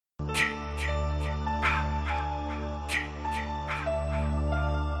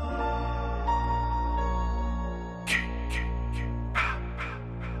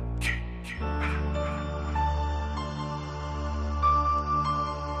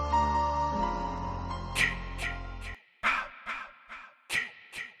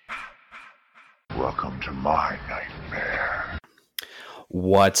my nightmare.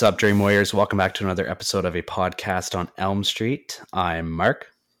 What's up, Dream Warriors? Welcome back to another episode of a podcast on Elm Street. I'm Mark.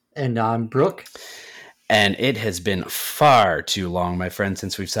 And I'm Brooke. And it has been far too long, my friend,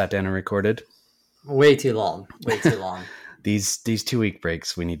 since we've sat down and recorded. Way too long. Way too long. These 2-week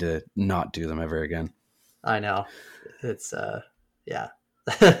breaks, we need to not do them ever again. I know. It's, yeah.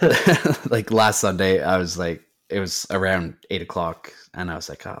 Like last Sunday, I was like, it was around 8 o'clock, and I was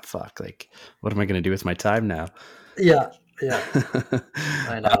like, oh, fuck, like, what am I going to do with my time now? Yeah.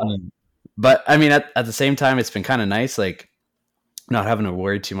 I know. But I mean, at the same time, it's been kind of nice, like, not having to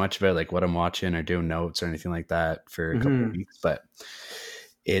worry too much about like what I'm watching or doing notes or anything like that for a couple of weeks. But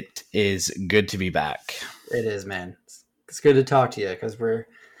it is good to be back. It is, man. It's good to talk to you because we're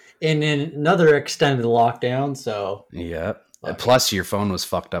in another extended lockdown. So yeah. Plus, your phone was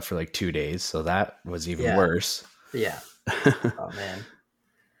fucked up for like 2 days, so that was even worse. Yeah. Oh man.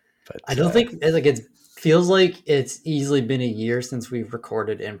 But I don't think it feels like it's easily been a year since we've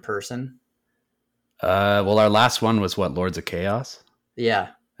recorded in person. Well, our last one was what, Lords of Chaos? Yeah.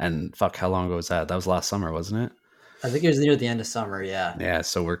 And fuck, how long ago was that? That was last summer, wasn't it? I think it was near the end of summer. Yeah. Yeah.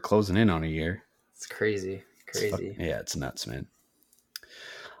 So we're closing in on a year. It's crazy. It's nuts, man.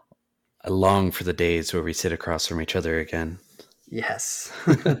 I long for the days where we sit across from each other again. Yes.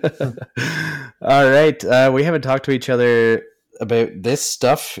 All right. We haven't talked to each other about this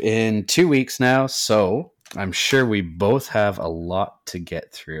stuff in 2 weeks now, so I'm sure we both have a lot to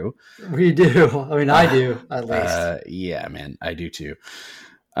get through. We do. I mean, I do, at least. Yeah, man, I do too.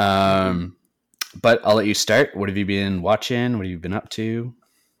 But I'll let you start. What have you been watching? What have you been up to?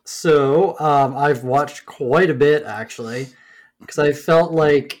 So I've watched quite a bit, actually, because I felt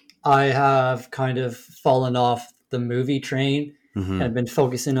like I have kind of fallen off the movie train and been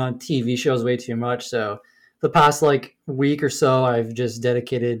focusing on TV shows way too much. So the past like week or so, I've just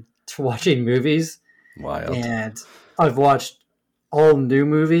dedicated to watching movies. Wild. And I've watched all new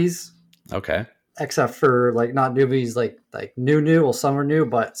movies. Okay. Except for like not new movies like new. Well, some are new,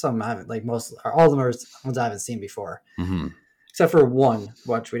 but some I haven't. Like all of them are ones I haven't seen before. Except for one,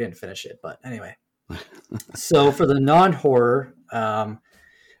 which we didn't finish it. But anyway. So for the non-horror,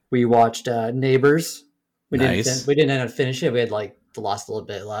 we watched Neighbors. We didn't end up finishing it. We had like the last little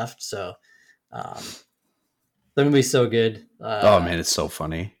bit left. So the movie's so good. Oh man, it's so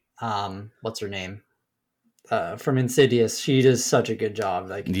funny. What's her name? From Insidious. She does such a good job.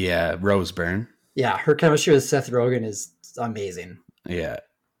 Like, yeah, Rose Byrne. Yeah, her chemistry with Seth Rogen is amazing. Yeah.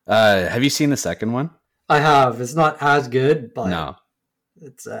 Have you seen the second one? I have. It's not as good, but no.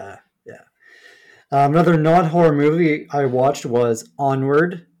 It's yeah. Another non-horror movie I watched was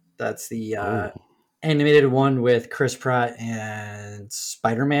Onward. That's the animated one with Chris Pratt and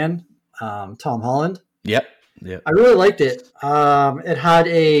Spider-Man, Tom Holland. Yep. I really liked it. It had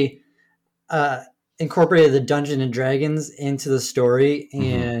incorporated the Dungeons and Dragons into the story,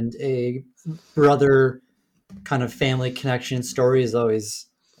 and a brother kind of family connection story is always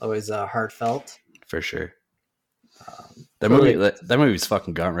heartfelt. For sure. That movie was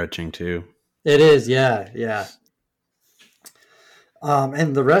fucking gut-wrenching too. It is, yeah.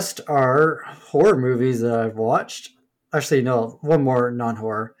 And the rest are horror movies that I've watched. Actually, no, one more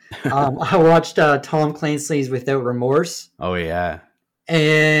non-horror. I watched Tom Clancy's Without Remorse. Oh yeah.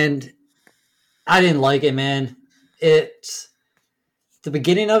 And I didn't like it, man. The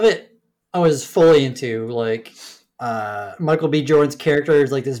beginning of it, I was fully into. Like, Michael B. Jordan's character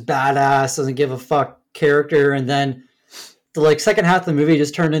is like this badass, doesn't give a fuck character, and then the like second half of the movie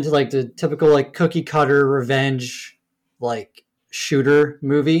just turned into like the typical like cookie cutter revenge like shooter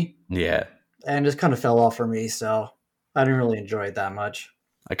movie. Yeah, and just kind of fell off for me, so I didn't really enjoy it that much.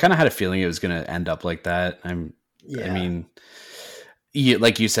 I kind of had a feeling it was going to end up like that. I mean,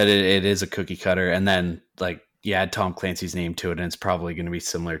 like you said, it is a cookie cutter, and then like you add Tom Clancy's name to it, and it's probably going to be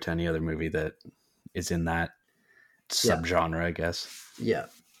similar to any other movie that is in that subgenre, I guess. Yeah.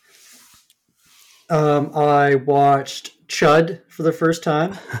 I watched Chud for the first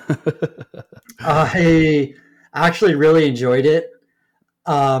time. I actually really enjoyed it.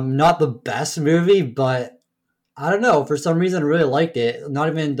 Not the best movie, but I don't know. For some reason, I really liked it. Not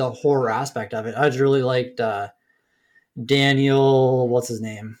even the horror aspect of it. I just really liked Daniel, what's his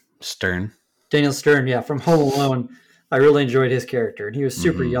name? Stern. Daniel Stern, yeah, from Home Alone. I really enjoyed his character, and he was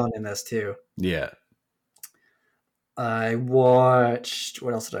super young in this too. Yeah. I watched...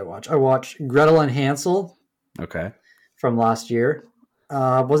 What else did I watch? I watched Gretel and Hansel. Okay. From last year.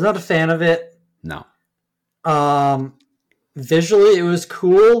 Was not a fan of it. No. Visually, it was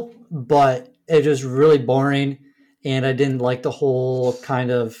cool, but it was really boring, and I didn't like the whole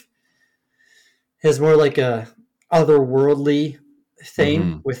kind of... It's more like a otherworldly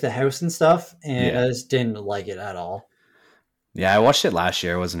thing with the house and stuff, and Yeah. I just didn't like it at all. Yeah, I watched it last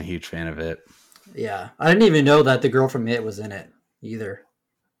year. I wasn't a huge fan of it. Yeah, I didn't even know that the girl from It was in it either.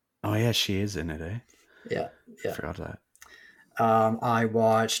 Oh yeah, she is in it, eh? Yeah, I forgot that. I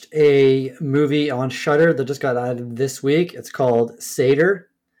watched a movie on Shudder that just got added this week. It's called Seder.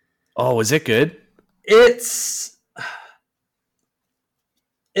 Oh, was it good? It's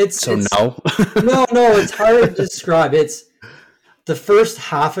So no. no, it's hard to describe. It's the first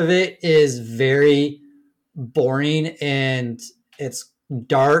half of it is very boring and it's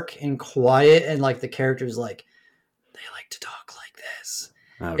dark and quiet, and like the characters like they like to talk like this.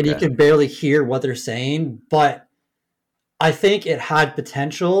 Okay. And you can barely hear what they're saying, but I think it had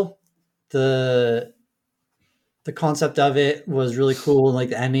potential. The concept of it was really cool, and like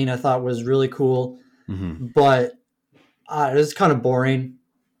the ending I thought was really cool, but it was kind of boring.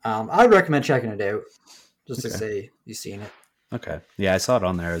 I'd recommend checking it out just to say you've seen it. Okay. Yeah, I saw it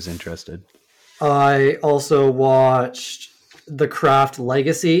on there. I was interested. I also watched The Craft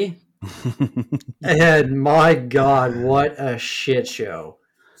Legacy, and my God, what a shit show.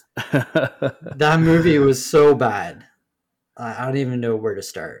 That movie was so bad. I don't even know where to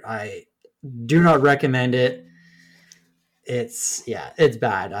start. I do not recommend it. It's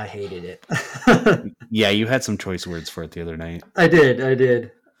bad. I hated it. Yeah, you had some choice words for it the other night. I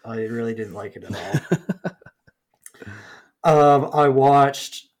did. I really didn't like it at all. I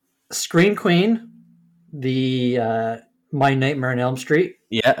watched Scream Queen, the My Nightmare on Elm Street.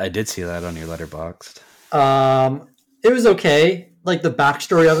 Yeah, I did see that on your Letterboxd. It was okay. Like the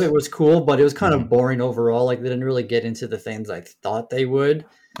backstory of it was cool, but it was kind of boring overall. Like they didn't really get into the things I thought they would.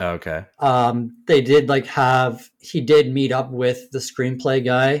 Okay. They did he did meet up with the screenplay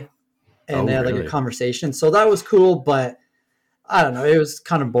guy, and they had like a conversation. So that was cool, but I don't know. It was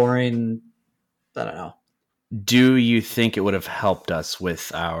kind of boring. I don't know. Do you think it would have helped us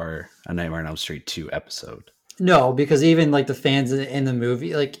with our A Nightmare on Elm Street 2 episode? No, because even like the fans in the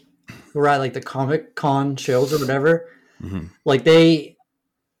movie, like who are at like the Comic Con shows or whatever, like they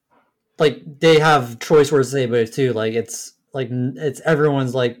have choice words to say about it too. Like it's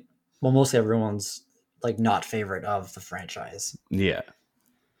everyone's most everyone's like not favorite of the franchise. Yeah.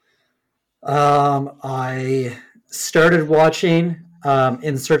 I started watching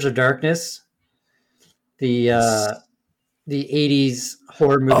In Search of Darkness, the 80s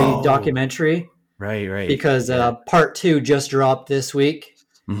horror movie documentary. Right. Because part 2 just dropped this week.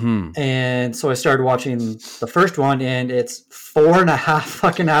 And so I started watching the first one, and it's 4.5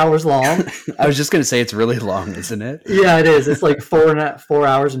 fucking hours long. I was just going to say it's really long, isn't it? Yeah, it is. It's like 4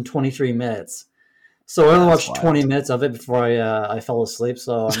 hours and 23 minutes. So I only watched 20 minutes of it before I fell asleep.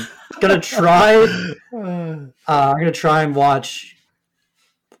 So I'm gonna try. I'm gonna try and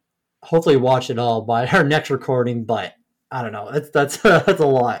hopefully watch it all by our next recording. But I don't know. That's a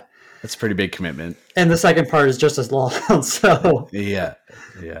lot. That's a pretty big commitment. And the second part is just as long. So yeah.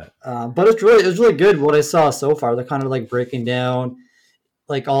 But it was really good what I saw so far. They're kind of like breaking down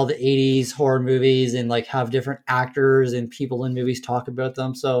like all the 80s horror movies and like have different actors and people in movies talk about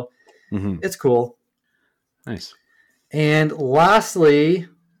them. So it's cool. Nice. And lastly,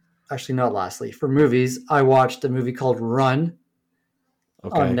 actually not lastly, for movies, I watched a movie called Run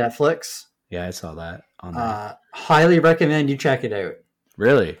on Netflix. Yeah, I saw that on there. Highly recommend you check it out.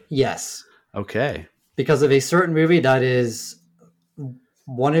 Really? Yes. Okay. Because of a certain movie that is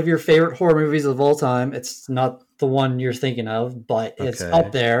one of your favorite horror movies of all time. It's not the one you're thinking of, but it's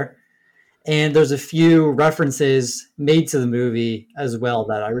up there. And there's a few references made to the movie as well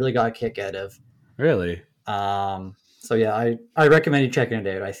that I really got a kick out of. Really? So yeah, I recommend you checking it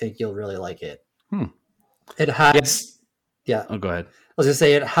out. I think you'll really like it. It had, yeah. Oh, go ahead. I was gonna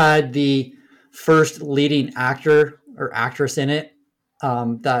say it had the first leading actor or actress in it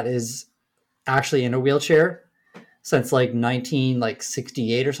that is actually in a wheelchair since like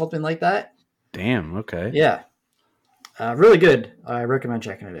 1968 or something like that. Damn. Okay. Yeah. Really good. I recommend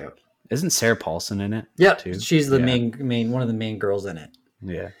checking it out. Isn't Sarah Paulson in it? Yeah, too? She's the main one of the main girls in it.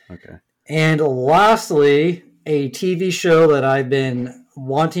 Yeah. Okay. And lastly, a TV show that I've been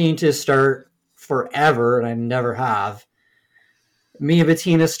wanting to start forever, and I never have. Me and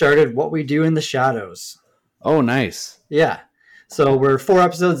Bettina started What We Do in the Shadows. Oh, nice. Yeah. So we're 4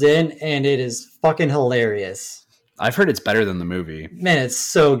 episodes in, and it is fucking hilarious. I've heard it's better than the movie. Man, it's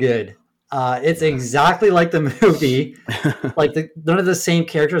so good. It's exactly like the movie. Like none of the same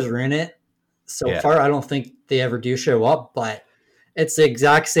characters are in it so far. I don't think they ever do show up, but it's the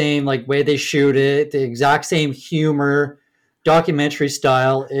exact same like way they shoot it, the exact same humor, documentary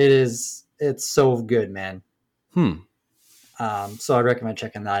style. It's so good, man. So I recommend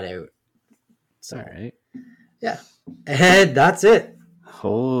checking that out. So, all right. Yeah. And that's it.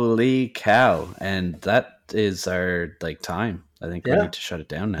 Holy cow. And that is our like time. I think we need to shut it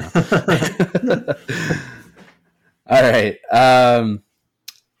down now. All right.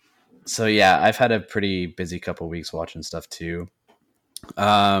 So yeah, I've had a pretty busy couple weeks watching stuff too.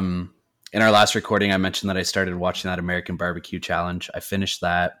 In our last recording, I mentioned that I started watching that American Barbecue Challenge. I finished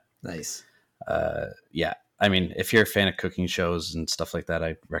that. Nice. Yeah. I mean, if you're a fan of cooking shows and stuff like that,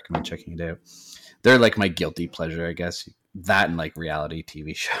 I recommend checking it out. They're like my guilty pleasure, I guess. That and like reality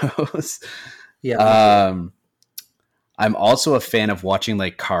TV shows. Yeah. I'm also a fan of watching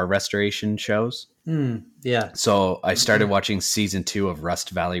like car restoration shows. Yeah. So I started watching season 2 of Rust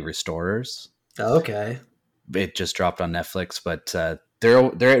Valley Restorers. Okay. It just dropped on Netflix, but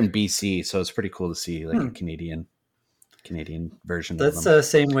they're in BC, so it's pretty cool to see like a Canadian version. That's of them. the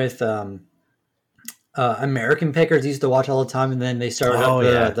same with American Pickers. Used to watch all the time, and then they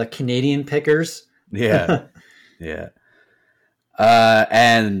started the Canadian Pickers. Yeah, yeah.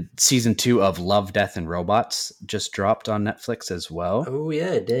 And season 2 of Love, Death, and Robots just dropped on Netflix as well. Oh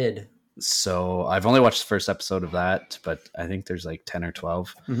yeah, it did. So I've only watched the first episode of that, but I think there's like 10 or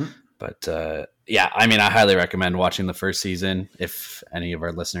 12. Mm-hmm. But yeah, I mean, I highly recommend watching the first season if any of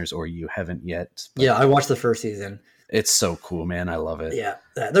our listeners or you haven't yet. But yeah, I watched the first season. It's so cool, man. I love it. Yeah,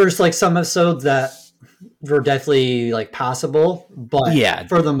 there's like some episodes that were definitely like passable, but yeah,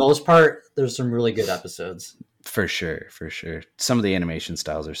 for the most part, there's some really good episodes. For sure, for sure. Some of the animation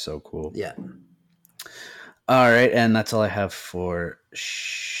styles are so cool. Yeah. All right, and that's all I have for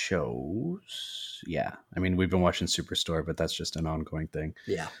shows. Yeah, I mean, we've been watching Superstore, but that's just an ongoing thing.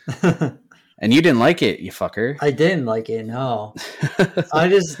 Yeah. And you didn't like it, you fucker. I didn't like it, no. I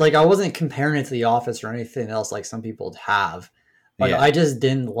just, like, I wasn't comparing it to The Office or anything else like some people have. Like, Yeah. I just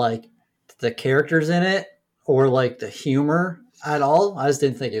didn't like the characters in it or, like, the humor at all. I just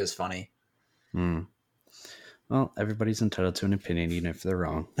didn't think it was funny. Well, everybody's entitled to an opinion, even if they're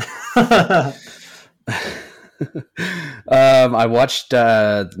wrong. I watched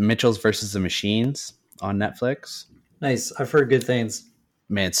Mitchell's versus the Machines on Netflix. Nice. I've heard good things.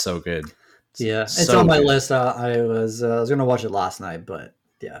 Man, it's so good. It's on my list. I was gonna watch it last night, but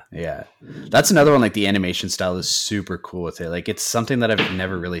yeah. That's another one. Like the animation style is super cool with it. Like it's something that I've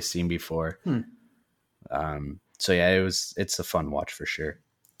never really seen before. So yeah, it's a fun watch for sure.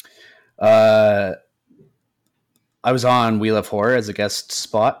 I was on Wheel of Horror as a guest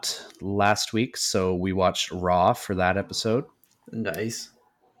spot last week, so we watched Raw for that episode. Nice.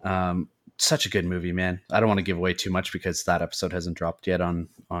 Such a good movie, man. I don't want to give away too much because that episode hasn't dropped yet on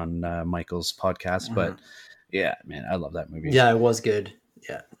Michael's podcast, but yeah, man, I love that movie. Yeah, it was good.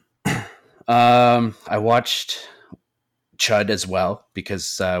 Yeah. I watched Chud as well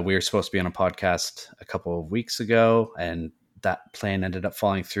because we were supposed to be on a podcast a couple of weeks ago, and that plan ended up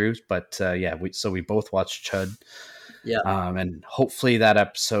falling through. But yeah, we both watched Chud. Yeah. And hopefully that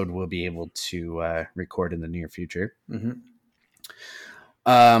episode will be able to record in the near future. Mm-hmm.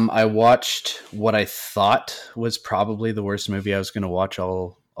 I watched what I thought was probably the worst movie I was going to watch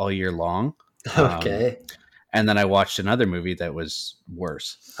all year long. Okay. And then I watched another movie that was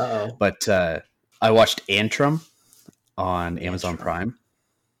worse. Uh-oh. But I watched Antrim on Amazon Prime.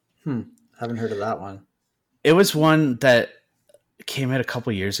 Haven't heard of that one. It was one that came out a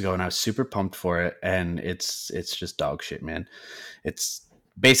couple years ago, and I was super pumped for it. And it's just dog shit, man. It's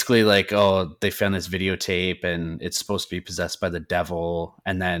basically like, oh, they found this videotape, and it's supposed to be possessed by the devil.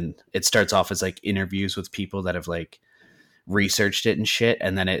 And then it starts off as like interviews with people that have like researched it and shit,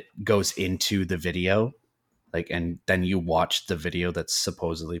 and then it goes into the video. Like, and then you watch the video that's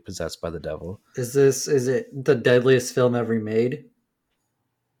supposedly possessed by the devil. Is it the deadliest film ever made?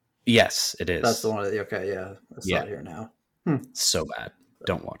 Yes, it is. That's the one. Okay, yeah. I saw it here now. So bad.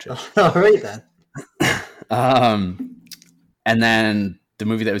 Don't watch it. All right, then. And then the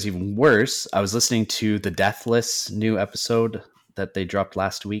movie that was even worse, I was listening to the Deathless new episode that they dropped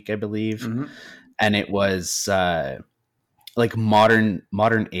last week, I believe. Mm-hmm. And it was like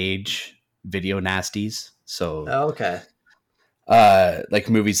modern age video nasties. So, okay. Like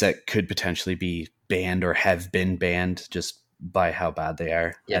movies that could potentially be banned or have been banned just by how bad they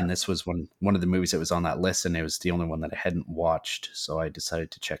are. Yeah. And this was one of the movies that was on that list, and it was the only one that I hadn't watched. So I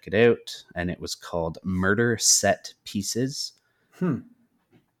decided to check it out, and it was called Murder Set Pieces.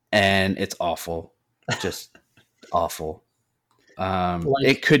 And it's awful. Just awful.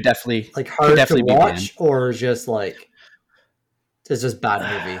 It could definitely like hard to watch, or just like it's just bad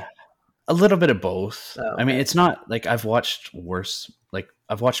movie. A little bit of both. Oh, okay. I mean, it's not like I've watched worse. Like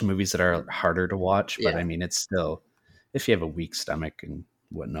I've watched movies that are harder to watch, but I mean, it's still, if you have a weak stomach and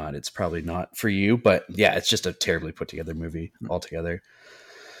whatnot, it's probably not for you. But yeah, it's just a terribly put together movie altogether.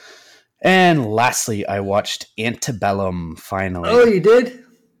 And lastly, I watched Antebellum finally. Oh, you did?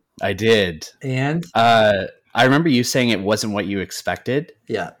 I did. And? I remember you saying it wasn't what you expected.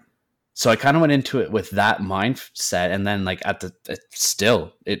 Yeah. So I kind of went into it with that mindset, and then like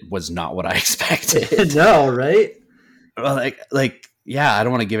it was not what I expected. No, right? Well, yeah, I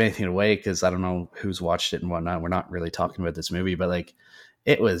don't want to give anything away because I don't know who's watched it and whatnot. We're not really talking about this movie, but like,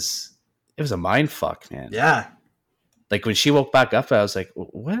 it was a mind fuck, man. Yeah. Like when she woke back up, I was like,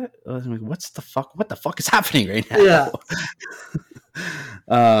 "What? What's the fuck? What the fuck is happening right now?" Yeah.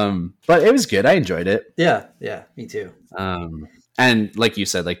 But it was good. I enjoyed it. Yeah, me too. And like you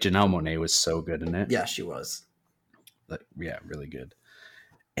said, like Janelle Monáe was so good in it. Yeah, she was. Like, yeah, really good.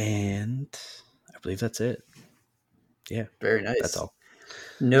 And I believe that's it. Yeah, very nice. That's all.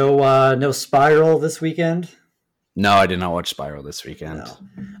 No Spiral this weekend. No, I did not watch Spiral this weekend. No.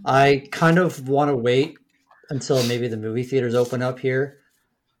 I kind of want to wait until maybe the movie theaters open up here.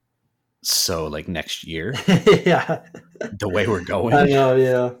 So like next year. Yeah. The way we're going. I know,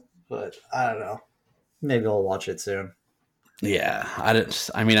 yeah. But I don't know. Maybe I'll watch it soon. Yeah.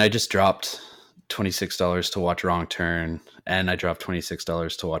 I just dropped $26 to watch Wrong Turn, and I dropped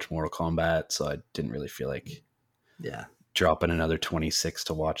 $26 to watch Mortal Kombat, so I didn't really feel like dropping another $26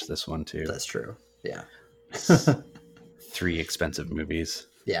 to watch this one too. That's true. Yeah. 3 expensive movies.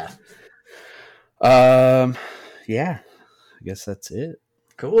 Yeah. Yeah. I guess that's it.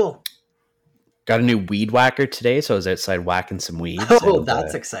 Cool. Got a new weed whacker today, so I was outside whacking some weeds. Oh, and,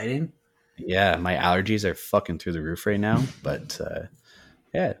 that's exciting. Yeah, my allergies are fucking through the roof right now, but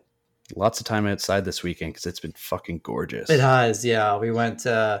yeah, lots of time outside this weekend because it's been fucking gorgeous. It has, yeah. We went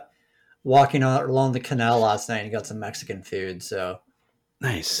walking along the canal last night and got some Mexican food, so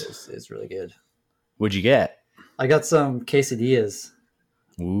nice. It's really good. What'd you get? I got some quesadillas.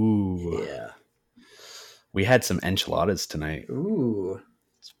 Ooh. Yeah. We had some enchiladas tonight. Ooh.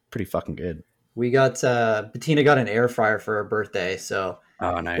 It's pretty fucking good. We got Bettina got an air fryer for her birthday, so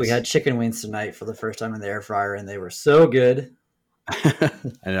nice. We had chicken wings tonight for the first time in the air fryer, and they were so good. I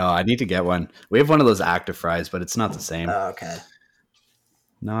know. I need to get one. We have one of those active fries, but it's not the same. Oh, okay.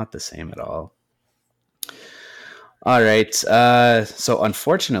 Not the same at all. All right. So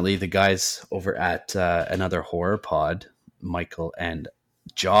unfortunately, the guys over at Another Horror Pod, Michael and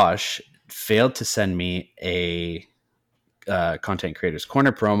Josh, failed to send me a Content Creators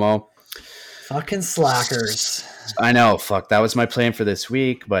Corner promo. Fucking slackers. I know. Fuck. That was my plan for this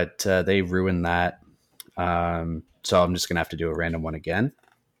week, but they ruined that. So I'm just going to have to do a random one again.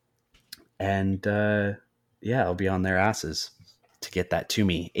 And yeah, I'll be on their asses to get that to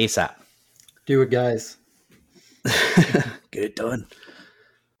me ASAP. Do it, guys. Get it done.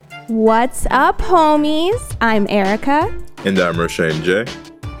 What's up, homies? I'm Erica. And I'm Roshane J.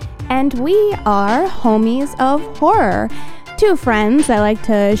 And we are Homies of Horror. 2 friends that like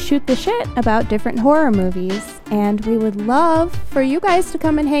to shoot the shit about different horror movies. And we would love for you guys to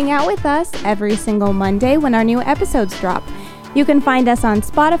come and hang out with us every single Monday when our new episodes drop. You can find us on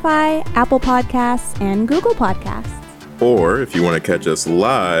Spotify, Apple Podcasts, and Google Podcasts. Or if you want to catch us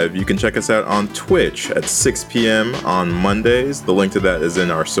live, you can check us out on Twitch at 6 p.m. on Mondays. The link to that is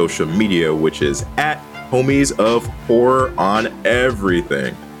in our social media, which is at Homies of Horror on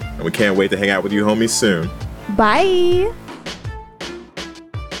everything. And we can't wait to hang out with you homies soon. Bye!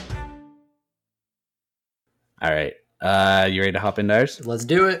 All right. You ready to hop into ours? Let's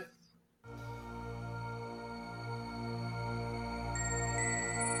do it.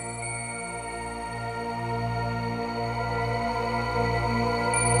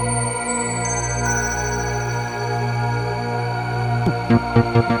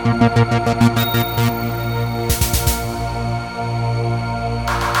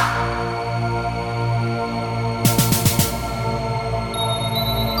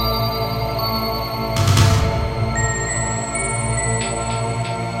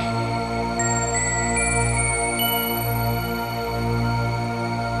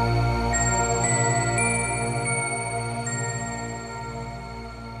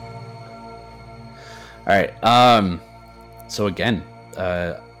 All right. So again,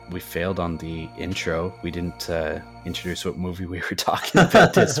 we failed on the intro. We didn't introduce what movie we were talking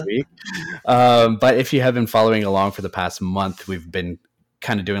about this week. But if you have been following along for the past month, we've been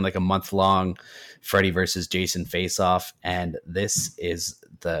kind of doing like a month-long Freddy versus Jason face-off, and this is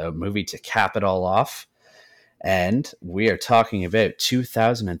the movie to cap it all off. And we are talking about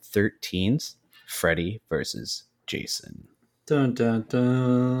 2013's Freddy versus Jason. Dun, dun,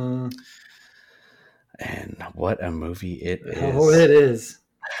 dun. And what a movie it is. Oh, it is.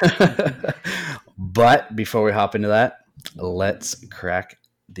 But before we hop into that, let's crack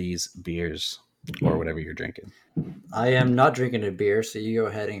these beers. or whatever you're drinking. I am not drinking a beer, so you go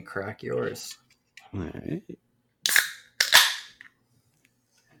ahead and crack yours. All right.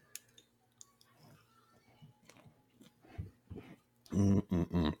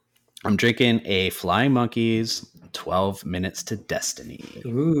 I'm drinking a Flying Monkeys 12 Minutes to Destiny.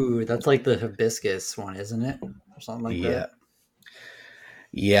 Ooh, that's like the hibiscus one, isn't it? Or something like that.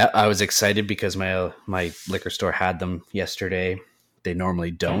 Yeah, I was excited because my liquor store had them yesterday. They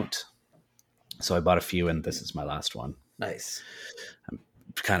normally don't. So I bought a few, and this is my last one. Nice. I'm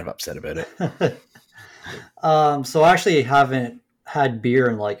kind of upset about it. So I actually haven't had beer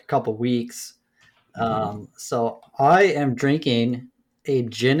in like a couple weeks. So I am drinking a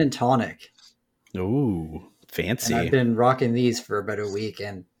gin and tonic. Ooh, fancy. And I've been rocking these for about a week,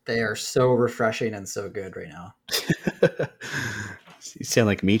 and they are so refreshing and so good right now. You sound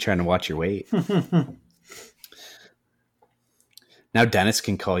like me trying to watch your weight. Now Dennis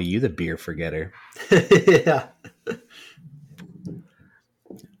can call you the beer forgetter. Yeah.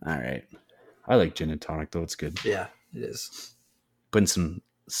 All right. I like gin and tonic, though. It's good. Yeah, it is. Putting some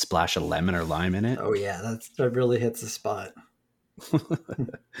splash of lemon or lime in it. Oh, yeah. That really hits the spot. All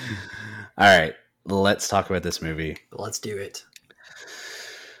right. Let's talk about this movie. Let's do it.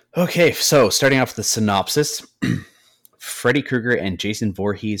 Okay, so starting off with the synopsis. Freddy Krueger and Jason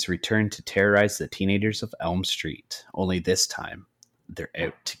Voorhees return to terrorize the teenagers of Elm Street. Only this time, they're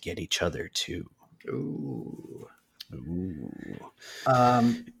out to get each other too. Ooh. Ooh.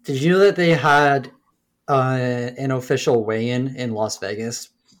 Did you know that they had an official weigh-in in Las Vegas?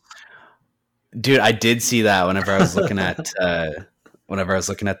 Dude, I did see that whenever I was looking at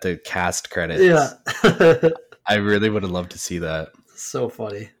the cast credits. Yeah. I really would have loved to see that. So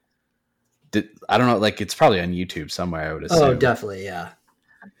funny. I don't know, like it's probably on YouTube somewhere, I would assume. Oh, definitely, yeah.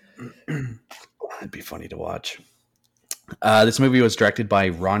 It'd be funny to watch. This movie was directed by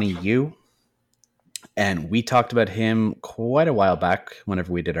Ronnie Yu, and we talked about him quite a while back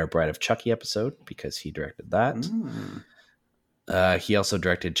whenever we did our Bride of Chucky episode, because he directed that. He also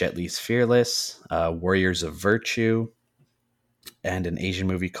directed Jet Li's Fearless, Warriors of Virtue, and an Asian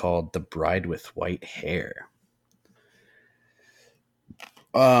movie called The Bride with White Hair.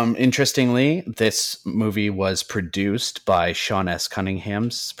 Interestingly, this movie was produced by Sean S.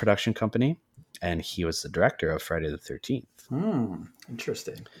 Cunningham's production company, and he was the director of Friday the 13th.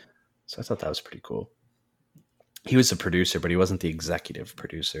 Interesting. So I thought that was pretty cool. He was the producer, but he wasn't the executive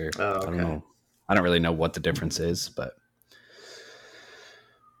producer. Oh, okay. I don't know. I don't really know what the difference is, but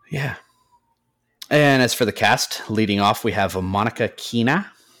yeah. And as for the cast, leading off, we have Monica Keena.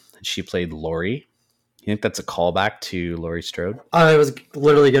 She played Laurie. You think that's a callback to Laurie Strode? I was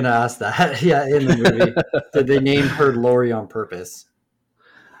literally going to ask that. Yeah, in the movie. Did they name her Laurie on purpose?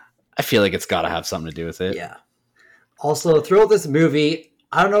 I feel like it's got to have something to do with it. Yeah. Also, throughout this movie,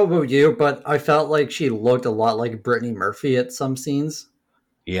 I don't know about you, but I felt like she looked a lot like Brittany Murphy at some scenes.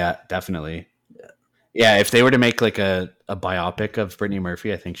 Yeah, definitely. Yeah, if they were to make like a biopic of Brittany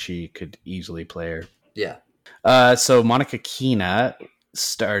Murphy, I think she could easily play her. Yeah. So Monica Keena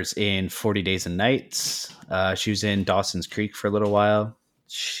stars in 40 Days and Nights. She was in Dawson's Creek for a little while.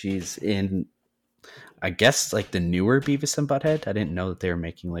 She's in, I guess, like the newer Beavis and Butthead. I didn't know that they were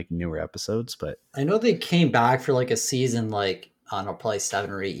making like newer episodes, but I know they came back for like a season, like, I don't know, probably 7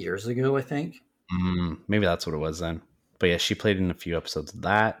 or 8 years ago, I think. Maybe that's what it was then. But yeah, she played in a few episodes of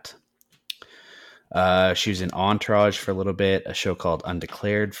that. She was in Entourage for a little bit, a show called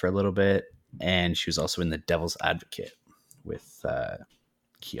Undeclared for a little bit, and she was also in The Devil's Advocate with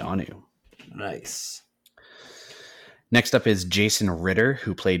Keanu. Nice. Next up is Jason Ritter,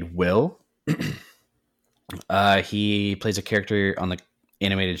 who played Will. He plays a character on the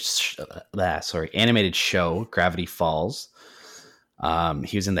animated show Gravity Falls.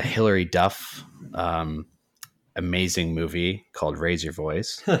 He was in the Hilary Duff amazing movie called Raise Your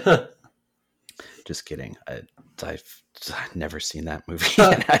Voice. Just kidding. I've never seen that movie.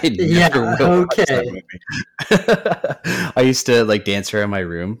 I never will watch that movie. I used to like dance around my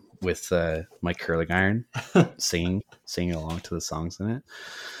room with my curling iron, singing along to the songs in it.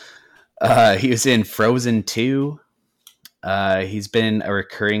 He was in Frozen 2. He's been a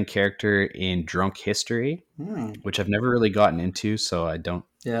recurring character in Drunk History, which I've never really gotten into, so I don't.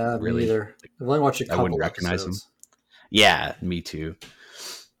 Yeah, really, me either. I've only watched a couple. I wouldn't recognize episodes. him. Yeah, me too.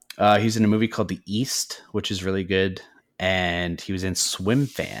 He's in a movie called The East, which is really good, and he was in Swim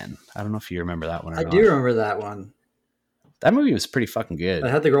Fan. I don't know if you remember that one. I do remember that one. That movie was pretty fucking good. I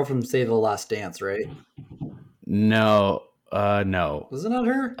had the girl from Save the Last Dance, right? No. Was it not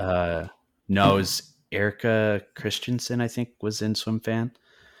her? No, it was Erica Christensen, I think, was in Swim Fan.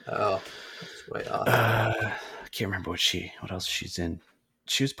 Oh, that's way off. I can't remember what else she's in.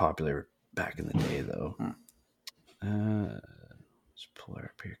 She was popular back in the day, though. Let's pull her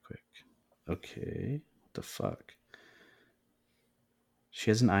up here quick. Okay, what the fuck? She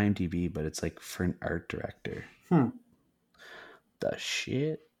has an IMDb, but it's like for an art director. The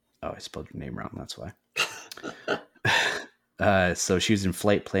shit? Oh, I spelled your name wrong. That's why. So she was in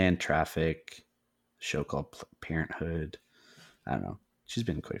Flight Plan, Traffic, a show called Parenthood. I don't know. She's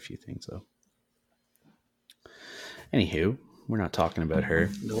been in quite a few things, though. Anywho, we're not talking about her.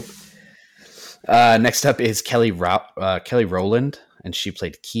 Nope. Next up is Kelly Rowland, and she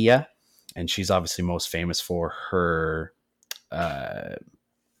played Kia, and she's obviously most famous for her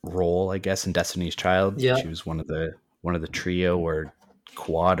role, I guess, in Destiny's Child. Yeah. She was one of the trio or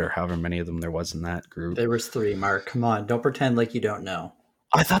quad or however many of them there was in that group. There was 3, Mark. Come on, don't pretend like you don't know.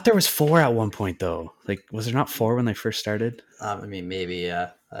 I thought there was 4 at one point, though. Like, was there not 4 when they first started? I mean, maybe.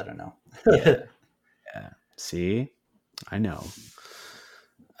 I don't know. Yeah. See, I know.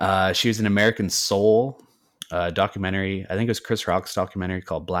 She was in American Soul documentary. I think it was Chris Rock's documentary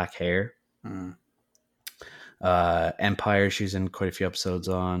called Black Hair. Empire. She's in quite a few episodes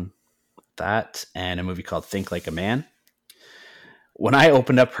on that, and a movie called Think Like a Man. When I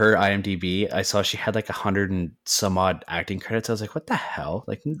opened up her IMDb, I saw she had like 100 and some odd acting credits. I was like, what the hell?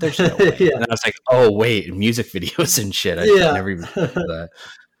 Like, there's no way. Yeah. And I was like, oh, wait, music videos and shit. I never even thought of that.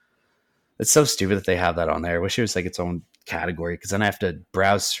 It's so stupid that they have that on there. I wish it was like its own category, because then I have to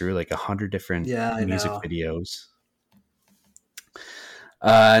browse through like 100 different music videos.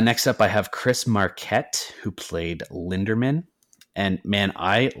 Next up, I have Chris Marquette, who played Linderman. And man,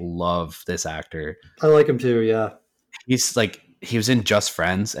 I love this actor. I like him too, yeah. He's like... He was in Just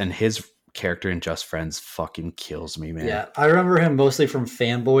Friends, and his character in Just Friends fucking kills me, man. Yeah, I remember him mostly from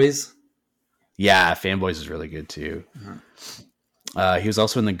Fanboys. Yeah, Fanboys is really good too. He was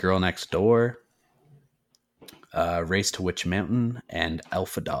also in The Girl Next Door, Race to Witch Mountain, and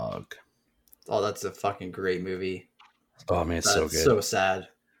Alpha Dog. Oh, that's a fucking great movie. Oh man, it's so good. So sad.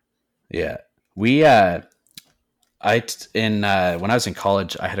 Yeah, when I was in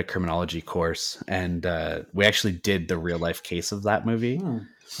college, I had a criminology course, and we actually did the real life case of that movie.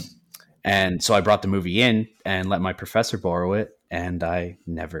 And so I brought the movie in and let my professor borrow it, and I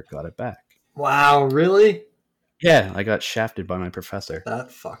never got it back. Wow, really? Yeah, I got shafted by my professor. That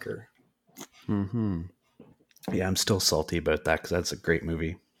fucker. Yeah, I'm still salty about that because that's a great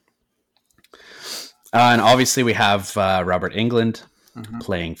movie. And obviously we have Robert Englund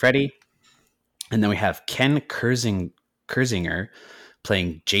playing Freddy. And then we have Ken Kersinger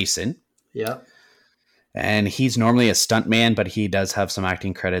playing Jason. Yeah. And he's normally a stuntman, but he does have some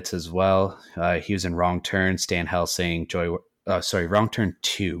acting credits as well. He was in Wrong Turn, Stan Helsing, Wrong Turn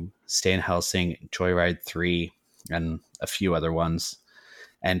 2, Stan Helsing, Joyride 3, and a few other ones.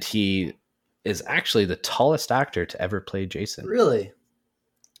 And he is actually the tallest actor to ever play Jason. Really?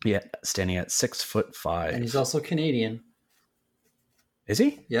 Yeah, standing at 6'5". And he's also Canadian. Is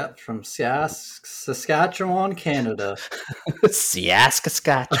he? Yep, from Saskatchewan, Canada.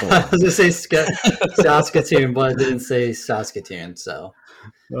 Saskatchewan. I was going to say Saskatoon, but I didn't say Saskatoon, so.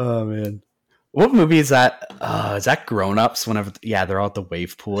 Oh, man. What movie is that? Is that Grown Ups? Whenever, they're all at the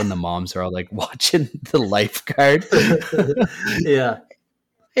wave pool and the moms are all like watching the lifeguard. Yeah.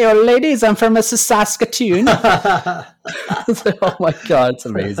 Hey, ladies, I'm from Saskatoon. It's like, oh my God, it's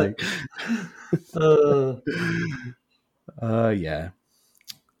amazing. Yeah.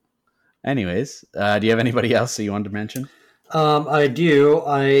 Anyways, do you have anybody else that you wanted to mention? I do.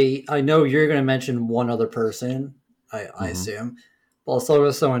 I know you're going to mention one other person, I assume, but I'll start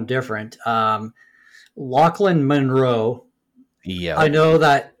with someone different. Lachlan Monroe. Yeah. I know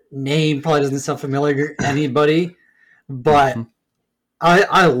that name probably doesn't sound familiar to anybody, but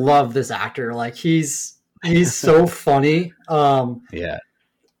I love this actor. Like he's so funny. Yeah.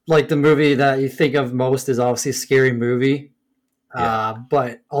 Like the movie that you think of most is obviously a Scary Movie. Yeah.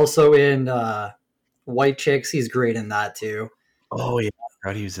 But also in White Chicks, he's great in that too. Oh yeah, I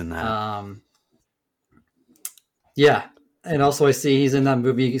forgot he was in that. Yeah, and also I see he's in that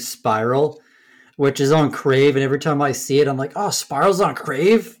movie Spiral, which is on Crave, and every time I see it, I'm like, oh, Spiral's on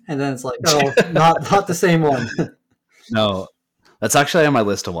Crave, and then it's like, oh, not the same one. No, that's actually on my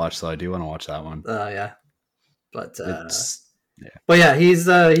list to watch, so I do want to watch that one. Yeah, but yeah. But yeah, he's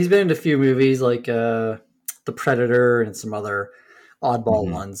been in a few movies like The Predator and some other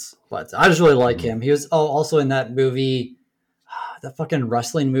oddball ones, but I just really like him. He was also in that movie, that fucking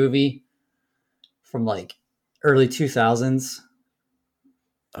wrestling movie from like early 2000s.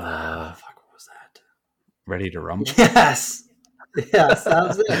 Fuck, what was that? Ready to Rumble? Yes, that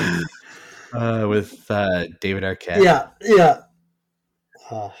was it. With David Arquette. Yeah.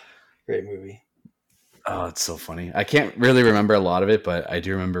 Oh, great movie. Oh, it's so funny. I can't really remember a lot of it, but I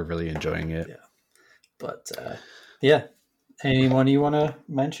do remember really enjoying it. Yeah. But yeah, anyone you want to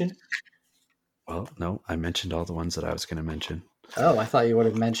mention? Well, no, I mentioned all the ones that I was going to mention. Oh, I thought you would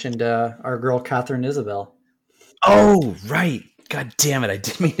have mentioned our girl Catherine Isabel. Oh, right. God damn it. I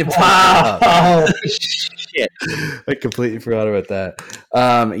didn't mean to bring Wow. that up. Shit. I completely forgot about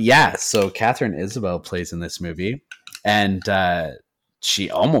that. Yeah, so Catherine Isabel plays in this movie, and she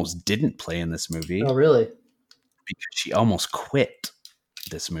almost didn't play in this movie Oh, really? because she almost quit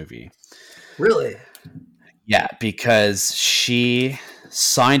this movie. Really? Yeah, because she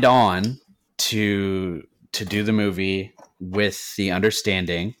signed on to do the movie with the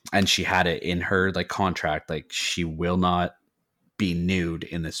understanding, and she had it in her like contract, like she will not be nude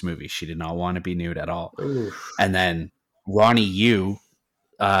in this movie. She did not want to be nude at all. Oof. And then Ronnie Yu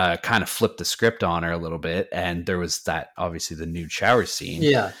kind of flipped the script on her a little bit, and there was that obviously the nude shower scene.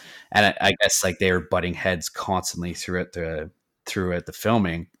 Yeah. And I guess like they were butting heads constantly throughout the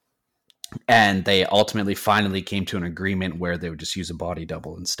filming. And they ultimately finally came to an agreement where they would just use a body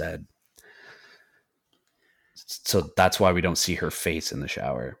double instead. So that's why we don't see her face in the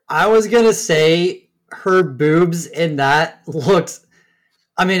shower. I was going to say her boobs in that looked,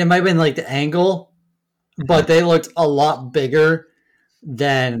 I mean, it might have been like the angle, but they looked a lot bigger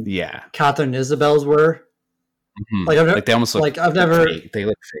than Catherine Isabel's were. Mm-hmm. Like they almost look like I've never fake. They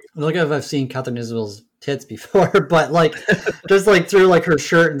look fake. I look if I've seen Catherine Isabel's tits before, but like just like through like her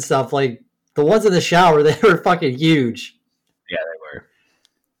shirt and stuff, like the ones in the shower, they were fucking huge. Yeah, they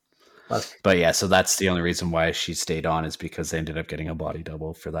were. But yeah, so that's the only reason why she stayed on is because they ended up getting a body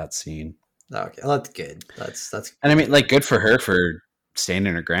double for that scene. Okay, well, that's good. That's and I mean, like, good for her for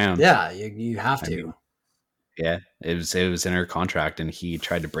standing her ground. Yeah, you have to. I mean, yeah, it was in her contract, and he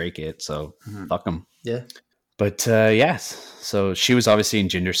tried to break it, so fuck him. Yeah. But yes, so she was obviously in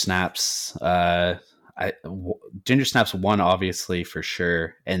Ginger Snaps. Ginger Snaps 1, obviously, for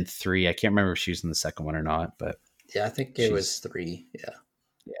sure, and 3. I can't remember if she was in the second one or not, but yeah, I think it was 3. Yeah.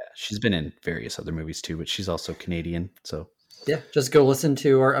 Yeah, she's been in various other movies too, but she's also Canadian, so yeah, just go listen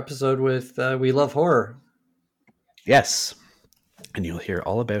to our episode with We Love Horror. Yes, and you'll hear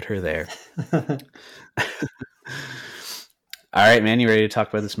all about her there. All right, man, you ready to talk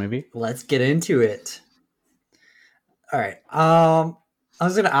about this movie? Let's get into it. All right. I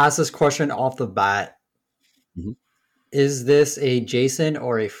was going to ask this question off the bat. Mm-hmm. Is this a Jason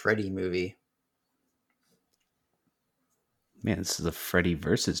or a Freddy movie? Man, this is a Freddy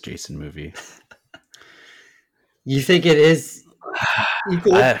versus Jason movie. You think it is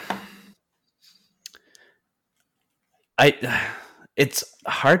equal? It's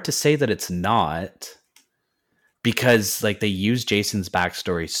hard to say that it's not, because like they use Jason's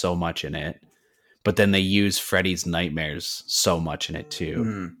backstory so much in it, but then they use Freddy's nightmares so much in it too.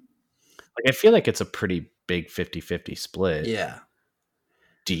 Mm-hmm. Like I feel like it's a pretty big 50-50 split. Yeah.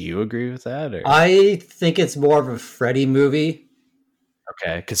 Do you agree with that? Or? I think it's more of a Freddy movie.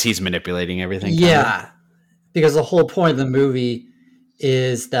 Okay, because he's manipulating everything. Yeah, because the whole point of the movie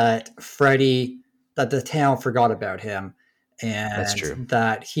is that Freddy, that the town forgot about him, and that's true.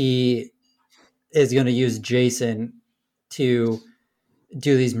 That he is going to use Jason to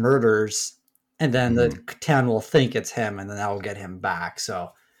do these murders, and then the town will think it's him, and then that will get him back.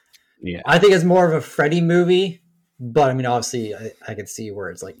 So, yeah, I think it's more of a Freddy movie. But I mean, obviously, I could see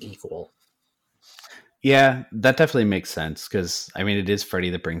where it's like equal. Yeah, that definitely makes sense, because I mean, it is Freddy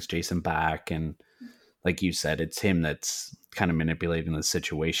that brings Jason back, and like you said, it's him that's kind of manipulating the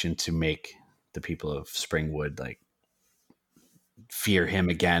situation to make the people of Springwood like fear him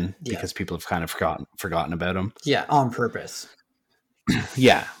again, because people have kind of forgotten about him. Yeah, on purpose.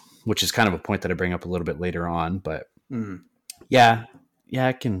 Yeah, which is kind of a point that I bring up a little bit later on, but yeah,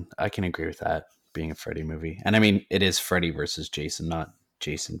 I can agree with that being a Freddy movie. And I mean, it is Freddy versus Jason, not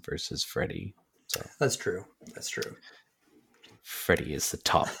Jason versus Freddy. So that's true. Freddy is the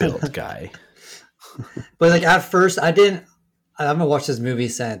top build guy. But like at first I haven't watched this movie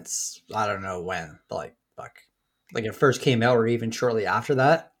since I don't know when, but like it first came out or even shortly after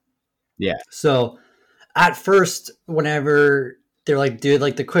that. Yeah. So at first, whenever they're like did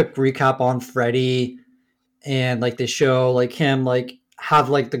like the quick recap on Freddy, and like they show like him like have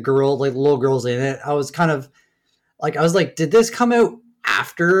like the girl, like little girls in it, I was kind of like, did this come out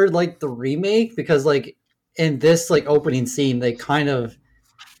after like the remake? Because like in this like opening scene, they don't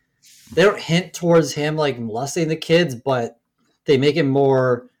hint towards him like molesting the kids, but they make it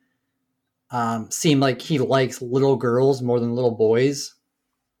more seem like he likes little girls more than little boys.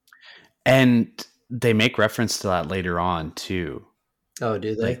 And they make reference to that later on too. Oh,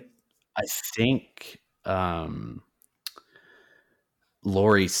 do they? Like, I think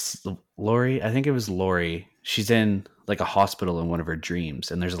Laurie Lori. I think it was Lori. She's in like a hospital in one of her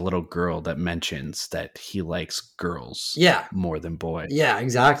dreams, and there's a little girl that mentions that he likes girls more than boys. Yeah,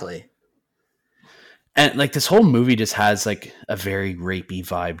 exactly. And like this whole movie just has like a very rapey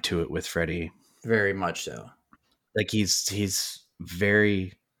vibe to it with Freddy. Very much so. Like he's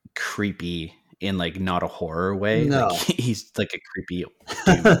very creepy in like not a horror way. No. Like he's like a creepy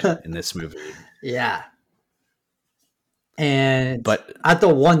dude in this movie. Yeah. And but at the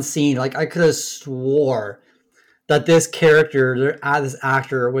one scene, like I could have swore that this character, this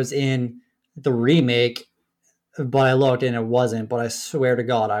actor was in the remake, but I looked and it wasn't. But I swear to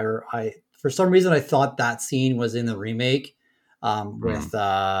God, I for some reason I thought that scene was in the remake with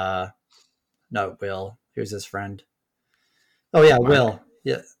no, Will. Who's his friend? Oh yeah, Mark. Will.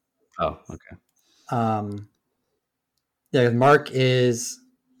 Yeah. Oh, okay. Yeah, Mark is.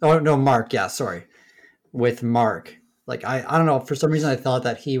 Oh no, Mark. Yeah, sorry. With Mark, like I don't know. For some reason, I thought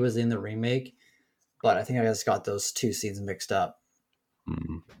that he was in the remake, but I think I just got those two scenes mixed up.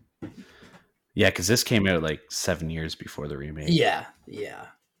 Yeah, because this came out like 7 years before the remake. Yeah.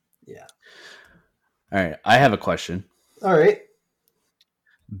 All right, I have a question. All right.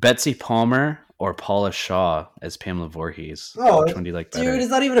 Betsy Palmer or Paula Shaw as Pamela Voorhees? Oh, which one do you like better? Dude,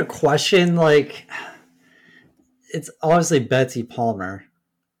 it's not even a question. Like, it's obviously Betsy Palmer.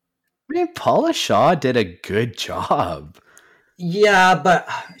 I mean, Paula Shaw did a good job. Yeah, but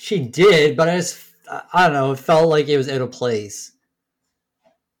she did. But I don't know. It felt like it was out of place.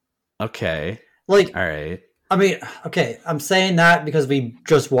 Okay. Like, all right. I mean, okay. I'm saying that because we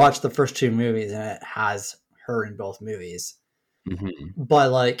just watched the first two movies and it has her in both movies. Mm-hmm.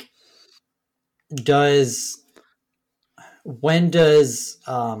 But like, when does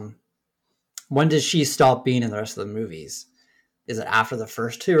she stop being in the rest of the movies? Is it after the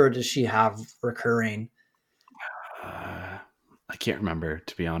first two, or does she have recurring? I can't remember,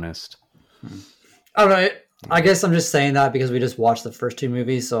 to be honest. I don't know. I guess I'm just saying that because we just watched the first two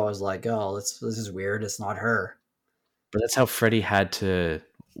movies, so I was like, "Oh, this is weird. It's not her." But that's how Freddy had to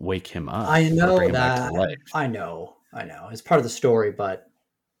wake him up. I know bring him that. back to life. I know. It's part of the story, but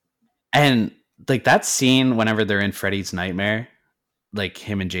and like that scene whenever they're in Freddy's nightmare, like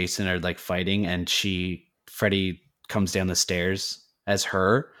him and Jason are like fighting, and Freddy comes down the stairs as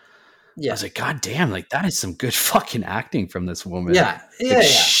her. Yeah. I was like, God damn, like that is some good fucking acting from this woman. Yeah. Like,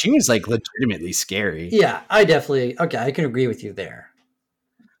 she was like legitimately scary. Yeah, I can agree with you there.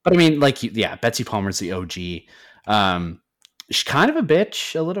 But I mean, like, yeah, Betsy Palmer's the OG. She's kind of a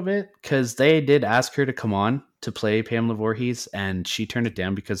bitch a little bit because they did ask her to come on to play Pamela Voorhees, and she turned it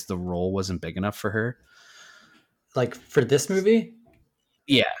down because the role wasn't big enough for her. Like for this movie?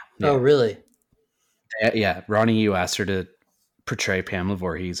 Yeah. Oh, really? Yeah. Ronnie Yu asked her to portray Pamela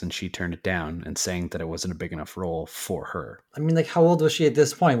Voorhees, and she turned it down and saying that it wasn't a big enough role for her. I mean, like, how old was she at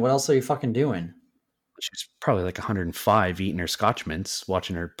this point? What else are you fucking doing? She's probably like 105 eating her Scotch mints,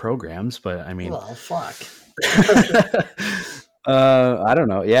 watching her programs, but I mean... Well, fuck. I don't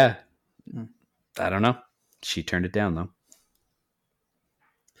know. Yeah. I don't know. She turned it down, though.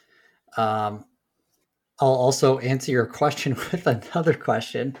 I'll also answer your question with another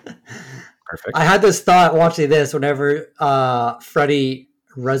question. Perfect. I had this thought watching this whenever Freddy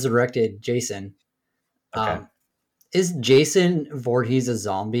resurrected Jason. Okay. Is Jason Voorhees a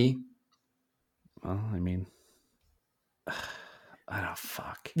zombie? Well, I mean, I don't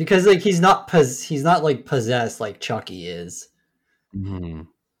fuck. Because like he's not like possessed like Chucky is. Mm-hmm.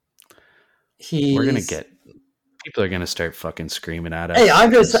 We're gonna get people are gonna start fucking screaming at us. Hey,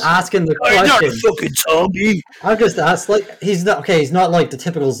 I'm just asking the question. Not a fucking zombie. I'm just asking. Like he's not okay. He's not like the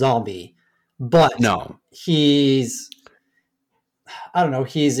typical zombie, but no, he's. I don't know.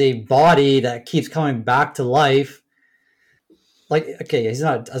 He's a body that keeps coming back to life. Like, okay, he's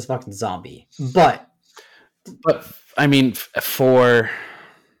not as fucking zombie, but I mean, for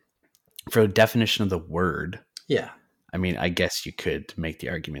the definition of the word, yeah. I mean, I guess you could make the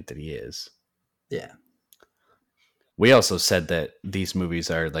argument that he is. Yeah. We also said that these movies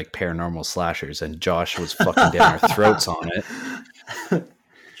are like paranormal slashers, and Josh was fucking down our throats on it.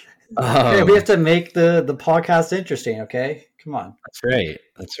 Hey, we have to make the podcast interesting, okay? Come on.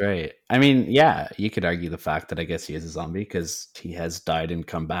 That's right. I mean, yeah, you could argue the fact that I guess he is a zombie because he has died and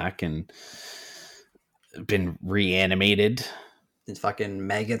come back and been reanimated. These fucking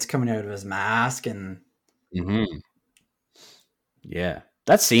maggots coming out of his mask and... Mm-hmm. Yeah.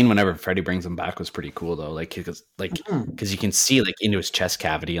 That scene whenever Freddy brings him back was pretty cool though. Like, because you can see like into his chest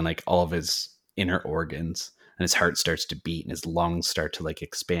cavity and like all of his inner organs. And his heart starts to beat and his lungs start to like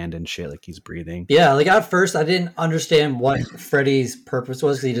expand and shit, like he's breathing. Yeah, like at first I didn't understand what Freddy's purpose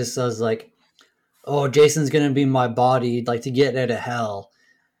was because he just says like, "Oh, Jason's gonna be my body, like to get out of hell."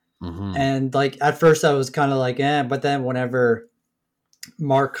 Mm-hmm. And like at first I was kind of like, but then whenever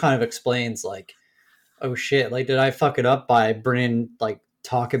Mark kind of explains like, oh shit, like did I fuck it up by bringing like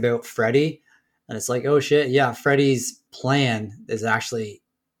talk about Freddy? And it's like, oh shit, yeah, Freddy's plan is actually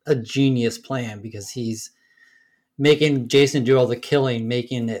a genius plan because he's making Jason do all the killing,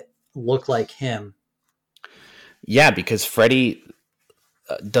 making it look like him. Yeah, because Freddy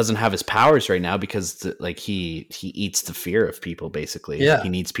doesn't have his powers right now because like he eats the fear of people. Basically, Yeah, he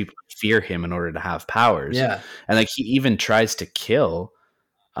needs people to fear him in order to have powers. Yeah, and like he even tries to kill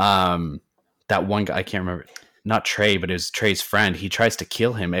that one guy. I can't remember, not Trey, but it was Trey's friend. He tries to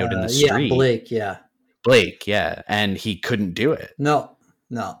kill him out in the street. Yeah, Blake, yeah, and he couldn't do it. No.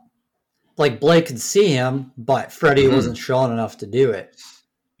 Like Blake could see him, but Freddy wasn't strong enough to do it.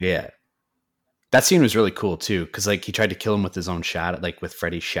 Yeah. That scene was really cool too, because like he tried to kill him with his own shadow, like with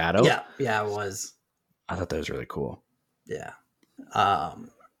Freddy's shadow. Yeah, it was. I thought that was really cool. Yeah.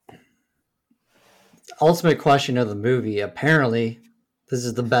 Ultimate question of the movie. Apparently, this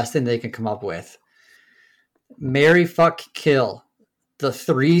is the best thing they can come up with. Marry, fuck, kill. The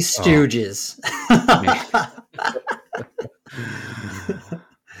Three Stooges.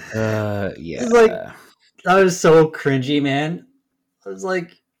 Yeah. Like, that was so cringy, man. I was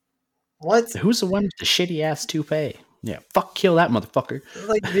like, what? Who's the one with the shitty ass toupee? Yeah, fuck, kill that motherfucker.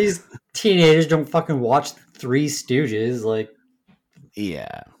 Like, these teenagers don't fucking watch Three Stooges. Like,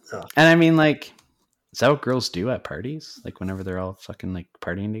 yeah. Ugh. And I mean, like, is that what girls do at parties? Like, whenever they're all fucking, like,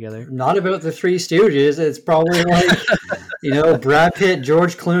 partying together? Not about the Three Stooges. It's probably like, Brad Pitt,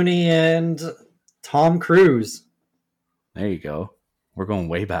 George Clooney, and Tom Cruise. There you go. We're going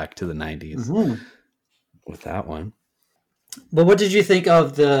way back to the 90s with that one. But what did you think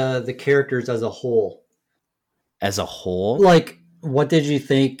of the characters as a whole? As a whole? Like, what did you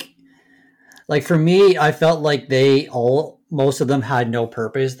think? Like, for me, I felt like most of them had no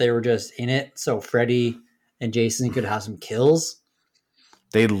purpose. They were just in it so Freddy and Jason could have some kills.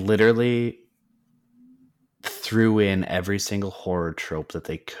 They literally threw in every single horror trope that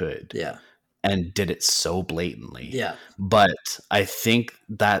they could. Yeah. And did it so blatantly. Yeah. But I think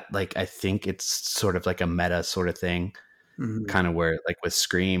it's sort of like a meta sort of thing. Mm-hmm. Kind of where, like with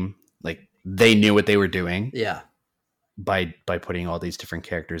Scream, like they knew what they were doing. Yeah. By putting all these different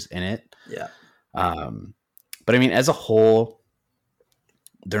characters in it. Yeah. But I mean, as a whole,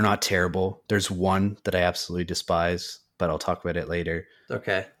 they're not terrible. There's one that I absolutely despise, but I'll talk about it later.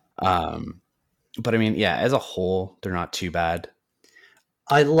 Okay. But I mean, yeah, as a whole, they're not too bad.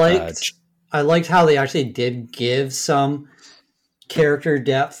 I liked how they actually did give some character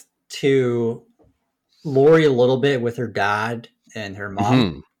depth to Laurie a little bit with her dad and her mom.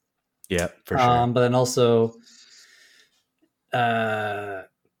 Mm-hmm. Yeah, for sure. But then also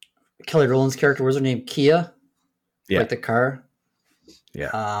Kelly Rowland's character, what was her name? Kia? Yeah. Like the car? Yeah.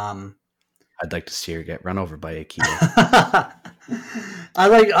 I'd like to see her get run over by a Kia. I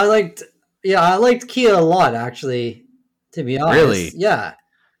liked Kia a lot, actually, to be honest. Really? Yeah.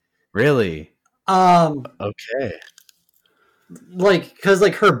 Really? Okay. Like, because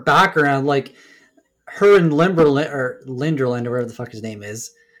like her background, like her and Linderland, or whatever the fuck his name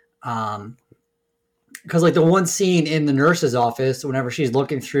is, because like the one scene in the nurse's office, whenever she's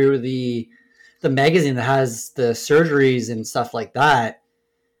looking through the magazine that has the surgeries and stuff like that,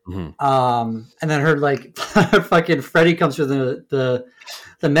 and then her like fucking Freddy comes through the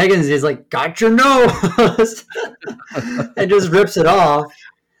magazine, is like, got your nose, and just rips it off.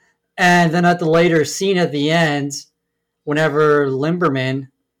 And then at the later scene at the end, whenever Limberman,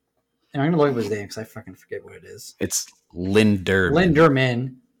 and I'm going to look up his name because I fucking forget what it is. It's Linderman.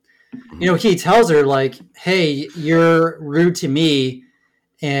 Linderman. He tells her, like, hey, you're rude to me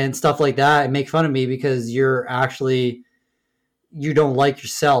and stuff like that and make fun of me because you don't like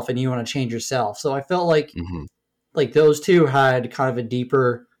yourself and you want to change yourself. So I felt like like those two had kind of a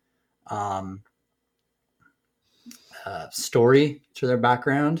deeper story to their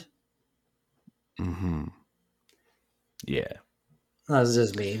background. Yeah. That was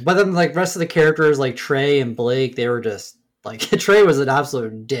just me. But then, like, rest of the characters, like Trey and Blake, they were just, like, Trey was an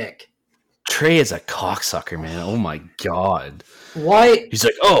absolute dick. Trey is a cocksucker, man. Oh, my God. Why? He's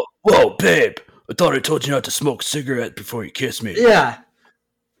like, oh, whoa, babe. I thought I told you not to smoke a cigarette before you kiss me. Yeah.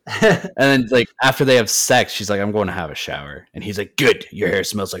 And then, like, after they have sex, she's like, I'm going to have a shower. And he's like, good. Your hair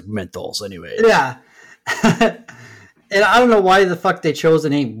smells like menthols anyway. Yeah. And I don't know why the fuck they chose the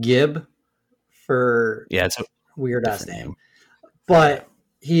name Gib for it's a weird ass name. But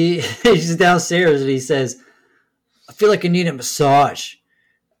he's downstairs and he says, I feel like I need a massage.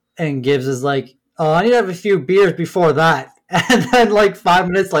 And Gibbs is like, oh, I need to have a few beers before that. And then like 5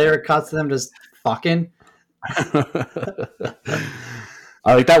 minutes later, it cuts to them just fucking.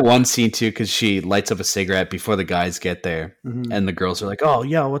 I like that one scene too because she lights up a cigarette before the guys get there, Mhm. and the girls are like, "Oh,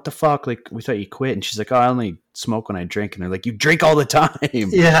 yeah, what the fuck? Like, we thought you quit." And she's like, "Oh, I only smoke when I drink." And they're like, "You drink all the time."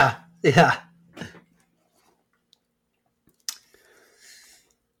 Yeah, yeah.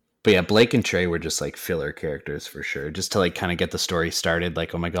 But yeah, Blake and Trey were just like filler characters for sure, just to like kind of get the story started.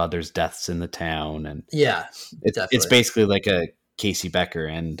 Like, oh my god, there's deaths in the town, and Yeah, it's definitely. basically like a Casey Becker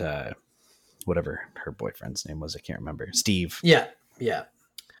and whatever her boyfriend's name was, I can't remember, Steve. Yeah.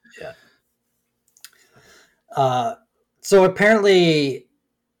 So apparently,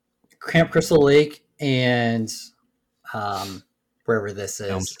 Camp Crystal Lake and wherever this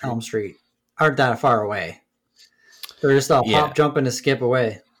is, Elm Street, aren't that far away. They're just a hop, jump, and a skip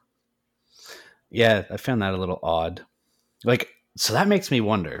away. Yeah, I found that a little odd. Like, so that makes me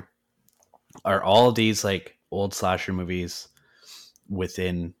wonder: are all of these like old slasher movies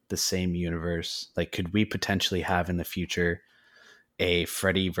within the same universe? Like, could we potentially have in the future a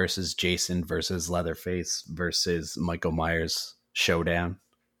Freddy versus Jason versus Leatherface versus Michael Myers showdown?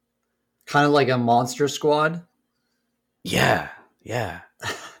 Kind of like a Monster Squad. Yeah.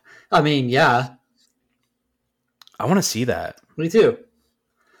 I mean, yeah. I want to see that. Me too.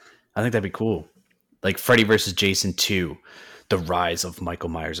 I think that'd be cool. Like Freddy versus Jason 2, The Rise of Michael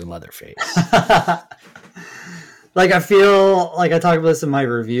Myers and Leatherface. Like, I feel like I talked about this in my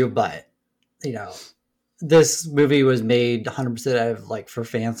review, but, you know, this movie was made 100% out of, like, for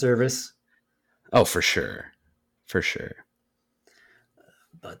fan service. Oh, for sure.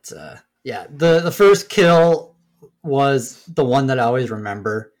 But, yeah, the first kill was the one that I always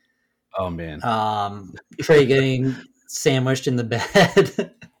remember. Oh, man. Trey getting sandwiched in the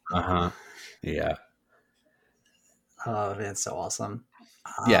bed. Uh-huh. Yeah. Oh, man, it's so awesome.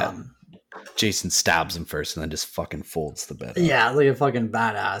 Yeah. Jason stabs him first and then just fucking folds the bed up. Yeah, like a fucking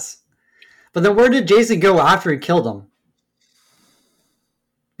badass. But then where did Jason go after he killed him?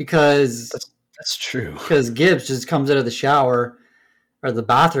 Because that's true. Because Gibbs just comes out of the shower or the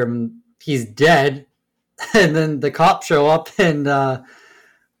bathroom, he's dead, and then the cops show up and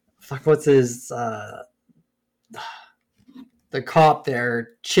what's his the cop there,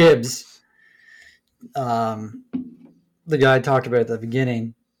 Chibs, the guy I talked about at the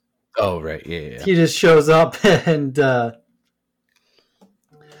beginning. Oh, right. Yeah. He just shows up and they're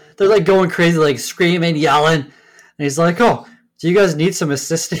like going crazy, like screaming, yelling. And he's like, "Oh, do you guys need some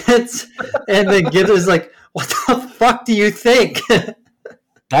assistance?" And then Gibbs is like, "What the fuck do you think?"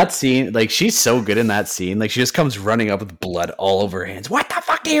 That scene, like, she's so good in that scene. Like, she just comes running up with blood all over her hands. What the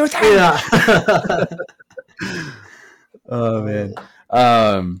fuck do you think? Yeah. Oh, man.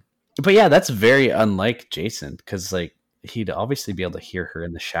 But yeah, that's very unlike Jason because, like, he'd obviously be able to hear her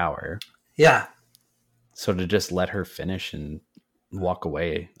in the shower. Yeah. So to just let her finish and walk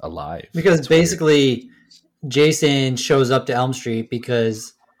away alive. Because basically, weird. Jason shows up to Elm Street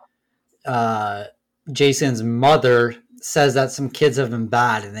because Jason's mother says that some kids have been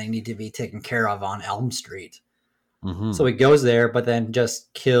bad and they need to be taken care of on Elm Street. Mm-hmm. So he goes there, but then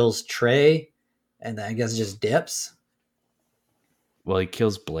just kills Trey and then I guess just dips. Well, he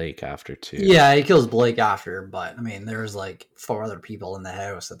kills Blake after too. Yeah, he kills Blake after, but I mean, there's like 4 other people in the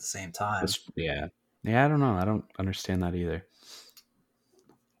house at the same time. Yeah, I don't know. I don't understand that either.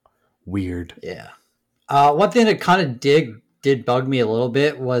 Weird. Yeah. One thing that kind of did bug me a little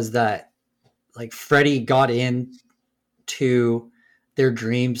bit was that like Freddy got into their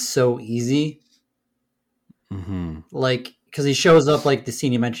dreams so easy. Mm-hmm. Like, because he shows up like the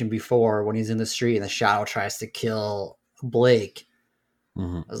scene you mentioned before when he's in the street and the shadow tries to kill Blake.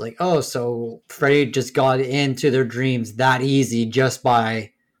 Mm-hmm. I was like, oh, so Freddy just got into their dreams that easy just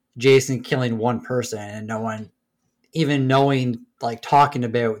by Jason killing one person and no one even knowing, like, talking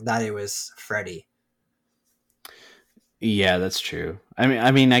about that it was Freddy. Yeah, that's true.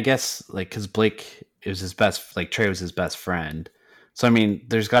 I mean, I guess like because Blake is his best, like Trey was his best friend, so I mean,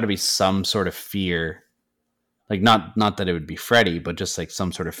 there's got to be some sort of fear, like not that it would be Freddy, but just like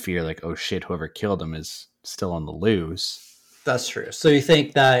some sort of fear, like, oh shit, whoever killed him is still on the loose. That's true. So you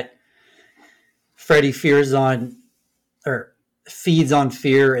think that Freddy feeds on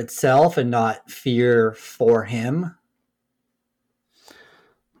fear itself and not fear for him?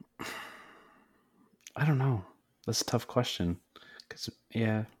 I don't know. That's a tough question. Because,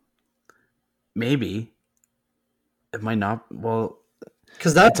 yeah, maybe. It might not. Well,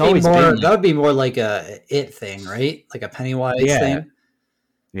 because that would be more like a It thing, right? Like a Pennywise thing.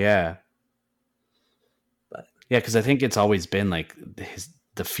 Yeah. But yeah, because I think it's always been like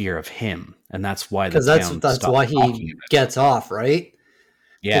the fear of him, and that's why that's why he gets off, right?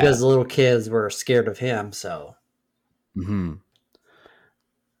 Yeah, because the little kids were scared of him. So,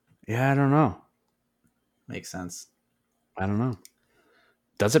 yeah, I don't know. Makes sense. I don't know.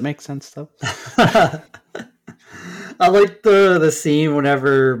 Does it make sense though? I like the scene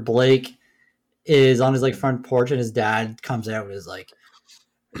whenever Blake is on his like front porch and his dad comes out and is like,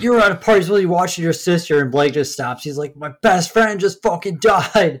 "You were at a party while you watching your sister," and Blake just stops. He's like, "My best friend just fucking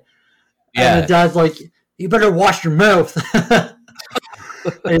died." Yeah. And the dad's like, "You better wash your mouth." And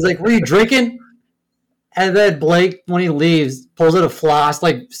he's like, "Were you drinking?" And then Blake, when he leaves, pulls out a flask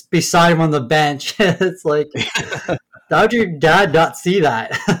like beside him on the bench. It's like, how did your dad not see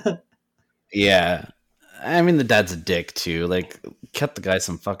that? Yeah. I mean, the dad's a dick too. Like, cut the guy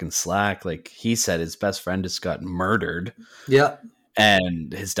some fucking slack. Like, he said his best friend just got murdered. Yeah.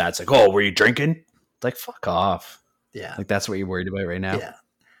 And his dad's like, "Oh, were you drinking?" Like, fuck off. Yeah. Like, that's what you're worried about right now? Yeah.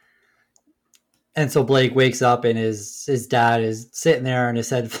 And so Blake wakes up and his dad is sitting there and his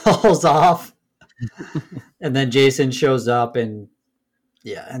head falls off. And then Jason shows up and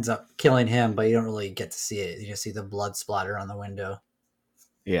ends up killing him, but you don't really get to see it. You just see the blood splatter on the window.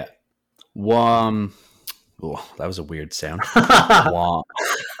 Yeah. Oh, that was a weird sound. Wom.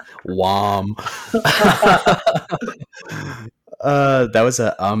 Wom. That was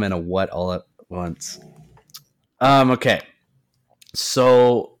a and a what all at once. Okay.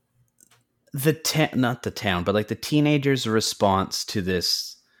 So not the town, but like the teenagers' response to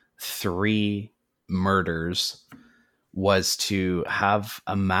this 3 murders was to have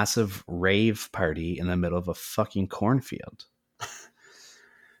a massive rave party in the middle of a fucking cornfield.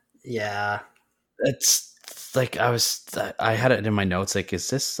 Yeah. It's like I had it in my notes. Like, is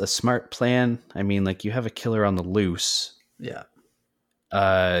this a smart plan? I mean, like, you have a killer on the loose. Yeah.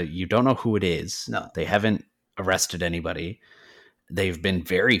 You don't know who it is. No. They haven't arrested anybody. They've been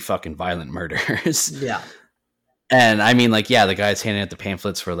very fucking violent murders. Yeah. And I mean, like, yeah, the guy's handing out the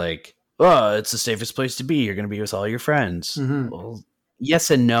pamphlets for like, "Oh, it's the safest place to be. You're going to be with all your friends." Mm-hmm. Well, yes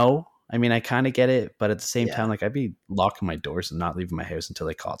and no. I mean, I kind of get it, but at the same Yeah. time, like, I'd be locking my doors and not leaving my house until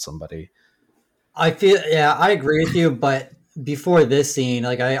they caught somebody. I agree with you, but before this scene,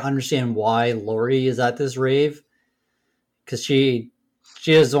 like, I understand why Lori is at this rave, because she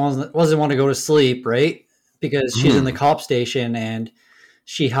just wasn't want to go to sleep, right? Because she's in the cop station and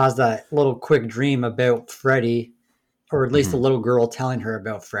she has that little quick dream about Freddy, or at least the little girl telling her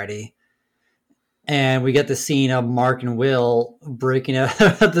about Freddy. And we get the scene of Mark and Will breaking out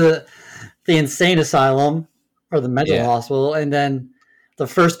of the insane asylum or the mental hospital, and then the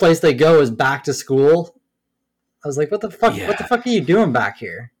first place they go is back to school. I was like, "What the fuck? Yeah. What the fuck are you doing back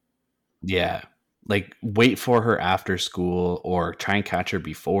here?" Yeah. Like, wait for her after school or try and catch her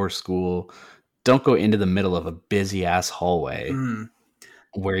before school. Don't go into the middle of a busy ass hallway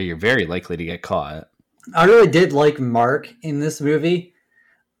where you're very likely to get caught. I really did like Mark in this movie.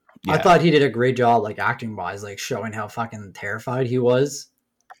 Yeah. I thought he did a great job, like, acting wise, like showing how fucking terrified he was.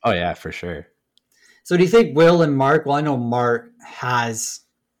 Oh yeah, for sure. So do you think Will and Mark, well, I know Mark has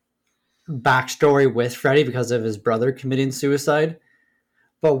backstory with Freddy because of his brother committing suicide,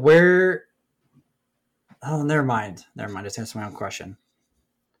 but where... Oh, never mind. Just answer my own question.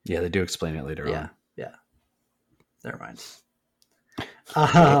 Yeah, they do explain it later on. Yeah. Never mind.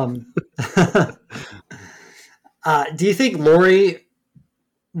 Do you think Lori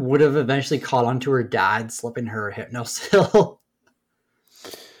would have eventually caught on to her dad slipping her hypnosil?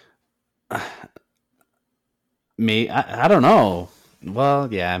 I don't know.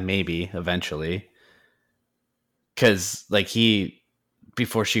 Well, yeah, maybe eventually. Because, like,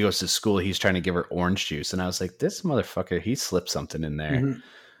 before she goes to school, he's trying to give her orange juice. And I was like, this motherfucker, he slipped something in there.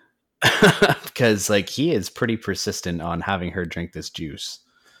 Because, like, he is pretty persistent on having her drink this juice.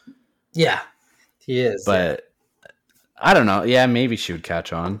 Yeah, he is. But I don't know. Yeah, maybe she would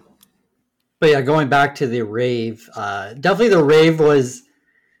catch on. But yeah, going back to the rave, definitely the rave was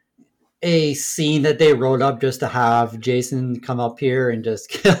a scene that they wrote up just to have Jason come up here and just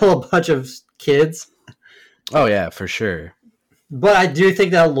kill a bunch of kids. Oh, yeah, for sure. But I do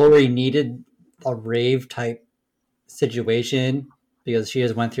think that Lori needed a rave type situation because she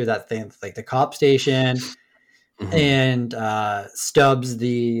has went through that thing, like the cop station, and Stubbs,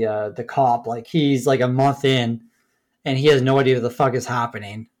 the cop, like, he's like a month in and he has no idea what the fuck is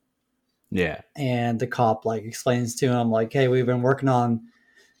happening. Yeah. And the cop, like, explains to him, like, "Hey, we've been working on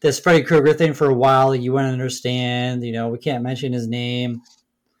this Freddy Krueger thing for a while. You wouldn't understand, you know, we can't mention his name."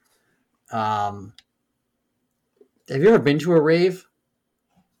 Have you ever been to a rave?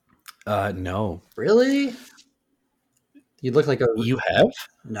 No. Really? You look like a... You have?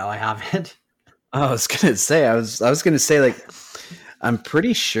 No, I haven't. Oh, I was gonna say, I was gonna say, like, I'm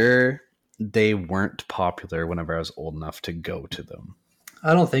pretty sure they weren't popular whenever I was old enough to go to them.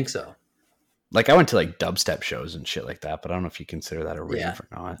 I don't think so. Like, I went to, like, dubstep shows and shit like that, but I don't know if you consider that a rave or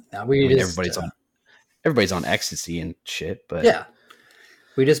not. No, I mean, everybody's on ecstasy and shit, but yeah.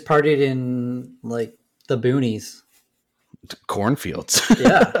 We just partied in like the boonies. Cornfields.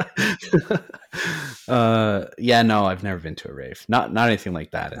 Yeah. Yeah, no, I've never been to a rave. Not anything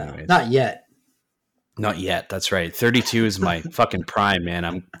like that anyways. Not yet. Not yet. That's right. 32 is my fucking prime, man.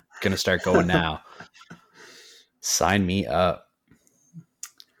 I'm going to start going now. Sign me up.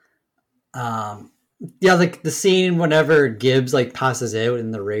 Yeah, like the scene whenever Gibbs like passes out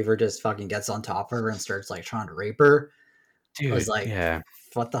and the raver just fucking gets on top of her and starts like trying to rape her. Dude, I was like, yeah.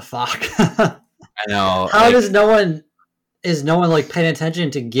 What the fuck? I know. How does no one like paying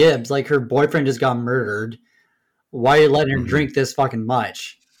attention to Gibbs? Like her boyfriend just got murdered. Why are you letting her drink this fucking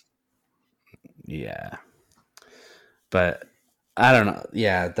much? Yeah. But I don't know.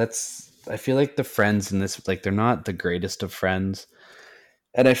 Yeah, I feel like the friends in this, like, they're not the greatest of friends.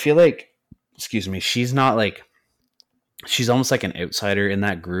 And I feel like, excuse me, she's almost like an outsider in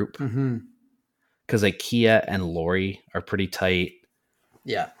that group. Because like Kia and Lori are pretty tight.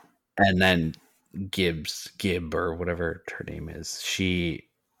 Yeah. And then Gibb or whatever her name is,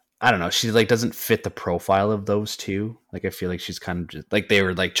 I don't know, she like doesn't fit the profile of those two. Like I feel like she's kind of just like they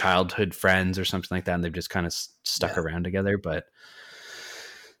were like childhood friends or something like that, and they've just kind of stuck around together, but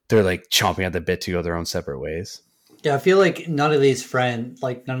they're like chomping at the bit to go their own separate ways. Yeah, I feel like none of these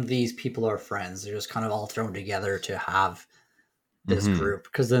people are friends. They're just kind of all thrown together to have this group.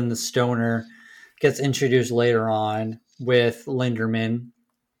 Because then the stoner gets introduced later on with Linderman.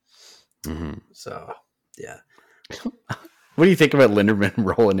 So, yeah. What do you think about Linderman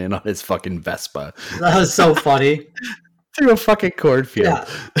rolling in on his fucking Vespa? That was so funny. Through a fucking cornfield. Yeah.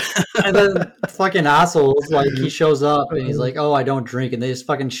 And then fucking assholes, like he shows up and he's like, "Oh, I don't drink," and they just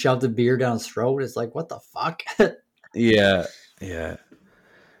fucking shove the beer down his throat. It's like, what the fuck? Yeah.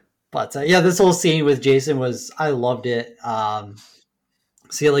 But yeah, this whole scene with Jason I loved it.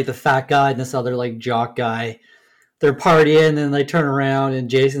 See, like the fat guy and this other like jock guy, they're partying and then they turn around and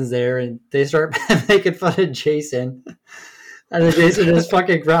Jason's there and they start making fun of Jason. And then Jason just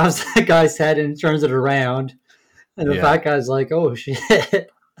fucking grabs that guy's head and turns it around. And the fat guy's like, "Oh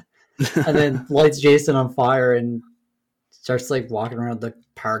shit." And then lights Jason on fire and starts like walking around the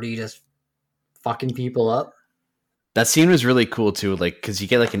party just fucking people up. That scene was really cool too, like because you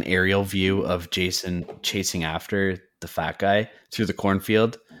get like an aerial view of Jason chasing after the fat guy through the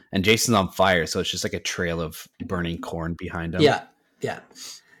cornfield, and Jason's on fire, so it's just like a trail of burning corn behind him. Yeah.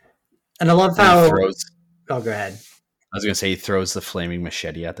 And I love how go ahead. I was gonna say he throws the flaming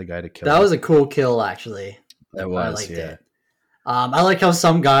machete at the guy to kill him. That was a cool kill, actually. That was, I liked it. I like how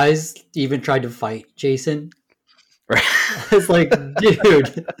some guys even tried to fight Jason. Right. It's like,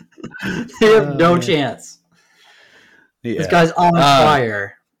 dude, you have no chance. Yeah. This guy's on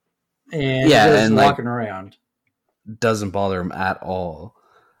fire and just walking around. Doesn't bother him at all.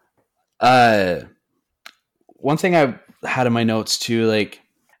 One thing I had in my notes too, like,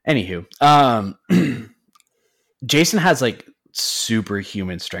 anywho, Jason has like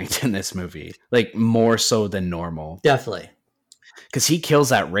superhuman strength in this movie, like more so than normal. Definitely. Because he kills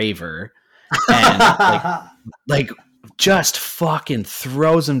that raver and like just fucking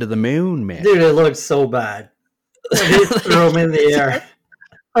throws him to the moon, man. Dude, it looks so bad. He threw him in the air.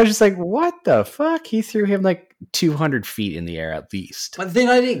 I was just like, what the fuck? He threw him like 200 feet in the air at least. But the thing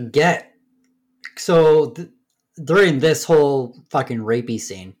I didn't get, so during this whole fucking rapey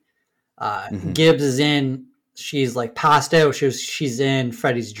scene, Gibbs is in, she's like passed out. She's in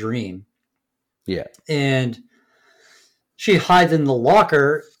Freddy's dream. Yeah. And she hides in the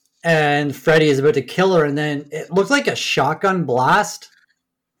locker and Freddy is about to kill her. And then it looked like a shotgun blast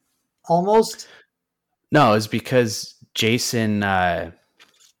almost. No, it's because Jason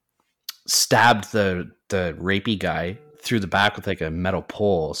stabbed the rapey guy through the back with like a metal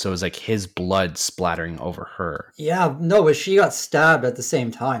pole. So it was like his blood splattering over her. Yeah, no, but she got stabbed at the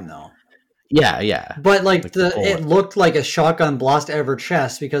same time though. Yeah. But like it looked like a shotgun blast out of her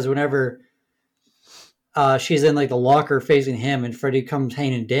chest because whenever she's in like the locker facing him and Freddy comes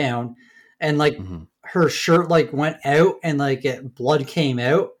hanging down and like her shirt like went out and like blood came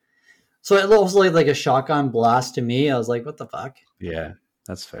out. So it looks like a shotgun blast to me. I was like, what the fuck? Yeah,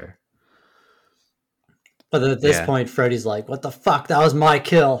 that's fair. But at this point, Freddy's like, what the fuck? That was my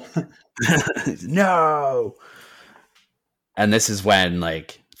kill. No. And this is when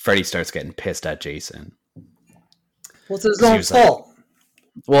like Freddy starts getting pissed at Jason. Well, it's his own fault.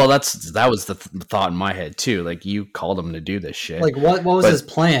 Like, well, that was the thought in my head too. Like you called him to do this shit. Like what was his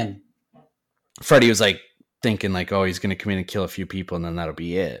plan? Freddy was like thinking like, oh, he's going to come in and kill a few people and then that'll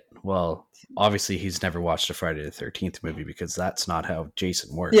be it. Well, obviously he's never watched a Friday the 13th movie because that's not how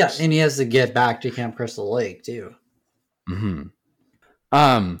Jason works. Yeah, and he has to get back to Camp Crystal Lake too. You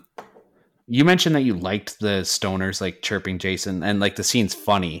you mentioned that you liked the stoners like chirping Jason, and like the scene's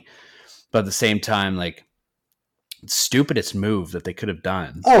funny, but at the same time, like, stupidest move that they could have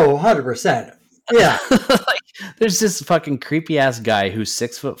done. Oh, 100%. Yeah. Like, there's this fucking creepy ass guy who's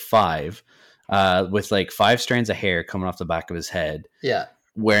 6'5", with like 5 strands of hair coming off the back of his head. Yeah.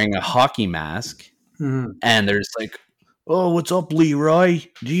 Wearing a hockey mask. Mm-hmm. And there's like, oh, what's up, Leroy?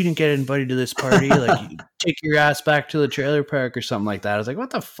 You didn't get invited to this party. Like, take your ass back to the trailer park or something like that. I was like,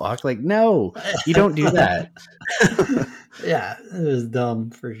 what the fuck? Like, no, you don't do that. Yeah, it was dumb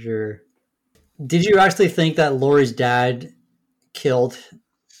for sure. Did you actually think that Lori's dad killed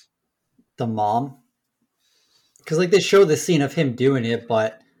the mom? Because like they show the scene of him doing it,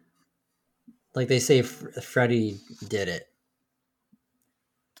 but like they say Freddy did it.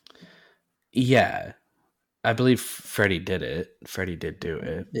 Yeah, I believe Freddy did it. Freddy did do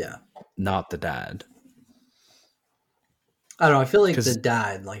it. Yeah, not the dad. I don't know. I feel like the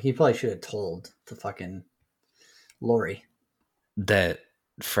dad, like he probably should have told the fucking Lori that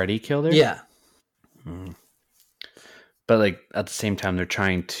Freddy killed her. Yeah. But like at the same time, they're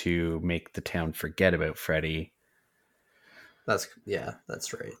trying to make the town forget about Freddy. That's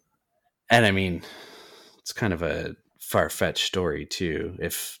right. And I mean, it's kind of a far-fetched story too.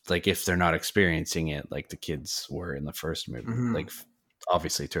 If they're not experiencing it like the kids were in the first movie, like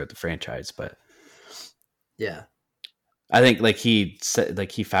obviously throughout the franchise, but yeah, I think like he said,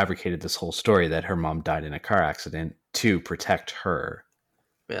 like he fabricated this whole story that her mom died in a car accident to protect her.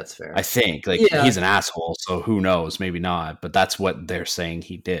 That's fair. I think like he's an asshole, so who knows? Maybe not, but that's what they're saying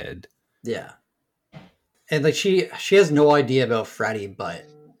he did. Yeah, and like she has no idea about Freddy, but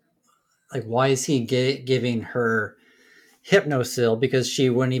like, why is he giving her hypnosil? Because she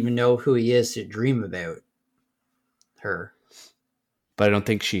wouldn't even know who he is to dream about her. But I don't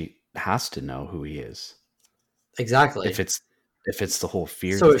think she has to know who he is. Exactly. If it's the whole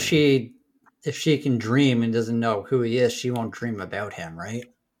fear. So thing. if she can dream and doesn't know who he is, she won't dream about him, right?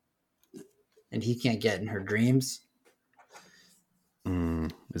 And he can't get in her dreams.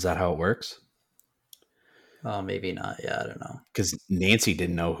 Is that how it works? Oh, maybe not. Yeah, I don't know. Because Nancy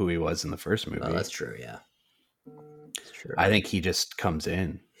didn't know who he was in the first movie. Oh, that's true. Yeah, that's true. I think he just comes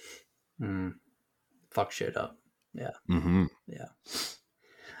in. Fuck shit up. Yeah. Mm-hmm. Yeah.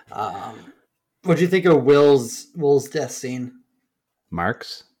 What do you think of Will's death scene?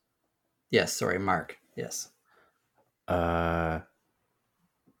 Mark's? Yes. Sorry, Mark. Yes.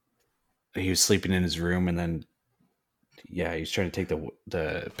 He was sleeping in his room, and then he was trying to take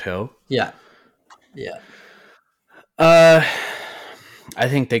the pill. Yeah. Yeah. I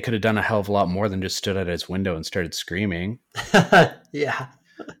think they could have done a hell of a lot more than just stood at his window and started screaming. Yeah.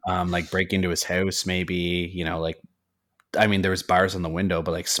 Like break into his house, maybe, like, I mean, there was bars on the window,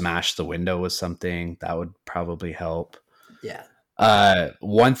 but like smash the window with something that would probably help. Yeah.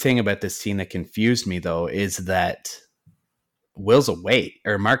 One thing about this scene that confused me though, is that Will's awake,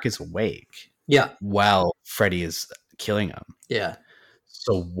 or Mark is awake. Yeah. While Freddy is killing him. Yeah.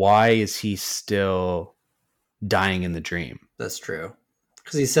 So why is he still dying in the dream? That's true.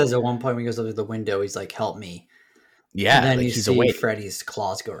 Because he says at one point when he goes up to the window, he's like, "Help me." Yeah. And then like you he's see awake. Freddy's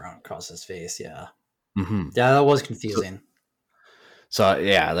claws go around across his face. Yeah. Mm-hmm. Yeah, that was confusing. So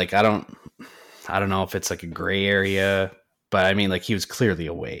yeah, like I don't know if it's like a gray area, but I mean, like he was clearly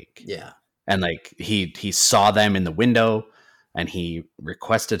awake. Yeah. And like he saw them in the window and he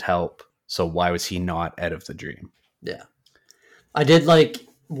requested help. So why was he not out of the dream? Yeah. I did like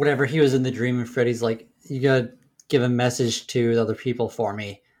whatever he was in the dream, and Freddy's like, "You gotta give a message to the other people for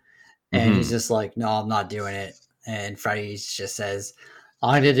me." And he's just like, "No, I'm not doing it." And Freddy just says,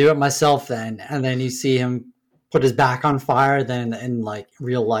 "I'm gonna do it myself then." And then you see him put his back on fire. Then in like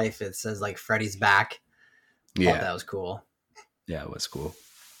real life, it says like Freddy's back. Yeah. That was cool. Yeah, it was cool.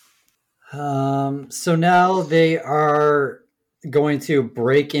 So now they are going to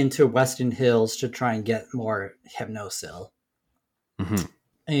break into Weston Hills to try and get more hypnosil. Mm-hmm.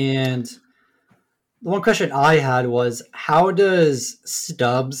 And the one question I had was, how does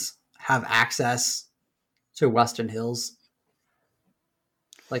Stubbs have access to Weston Hills?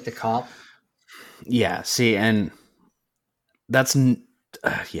 Like the cop? Yeah, see, and that's,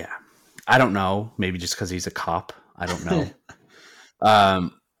 yeah. I don't know. Maybe just because he's a cop. I don't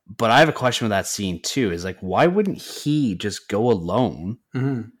know. But I have a question with that scene too, is like, why wouldn't he just go alone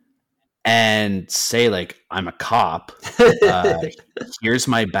and say like, "I'm a cop. Here's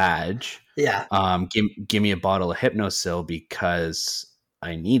my badge. Yeah. Give me a bottle of hypnosil because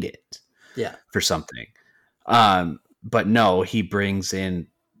I need it. Yeah. For something." But no, he brings in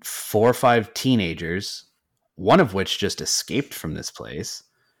 4 or 5 teenagers, one of which just escaped from this place.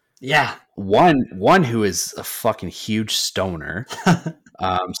 Yeah. One who is a fucking huge stoner.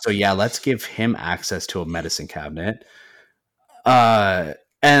 So yeah, let's give him access to a medicine cabinet.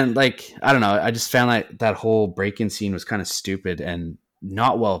 And like, I don't know, I just found like that whole break-in scene was kind of stupid and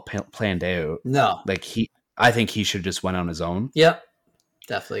not well planned out. No. Like I think he should just went on his own. Yep.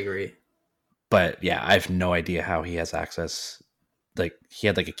 Definitely agree. But yeah, I have no idea how he has access. Like he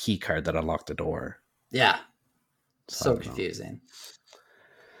had like a key card that unlocked the door. Yeah. So So confusing.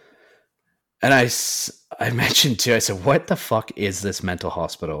 And I mentioned too, I said, what the fuck is this mental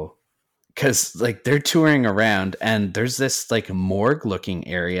hospital? Because like they're touring around and there's this like morgue looking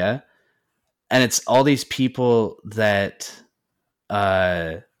area and it's all these people that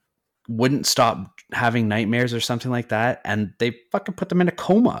wouldn't stop having nightmares or something like that, and they fucking put them in a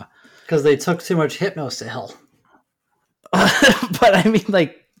coma. Because they took too much hypnosil. But I mean,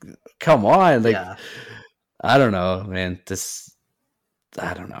 like, come on. Like, Yeah. I don't know, man.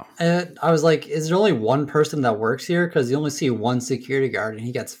 I don't know. And I was like, is there only one person that works here? Because you only see one security guard and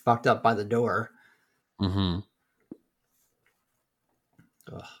he gets fucked up by the door. Mm-hmm.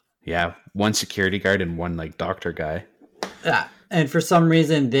 Ugh. Yeah, one security guard and one like doctor guy. Yeah. And for some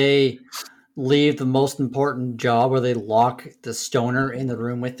reason, they leave the most important job where they lock the stoner in the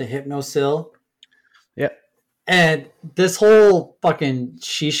room with the hypnosil. Yep. And this whole fucking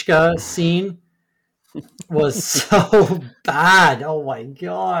Shishka scene was so bad. Oh my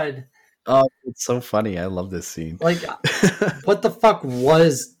god. Oh, it's so funny. I love this scene. Like, what the fuck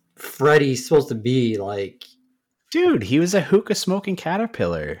was Freddy supposed to be? Like, dude, he was a hookah smoking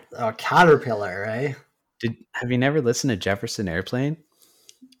caterpillar. a caterpillar, right? Have you never listened to Jefferson Airplane?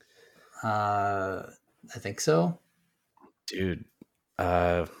 I think so. Dude,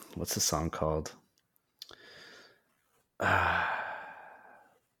 what's the song called?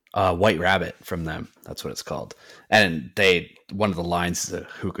 White Rabbit from them. That's what it's called. And one of the lines is a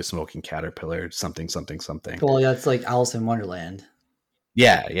hookah smoking caterpillar, something, something, something. Well, that's like Alice in Wonderland.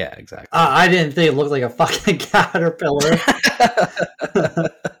 Yeah, exactly. I didn't think it looked like a fucking caterpillar.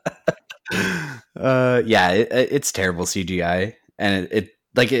 Yeah, it's terrible CGI, and it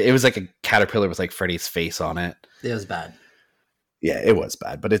was like a caterpillar with like Freddy's face on it. It was bad. Yeah, it was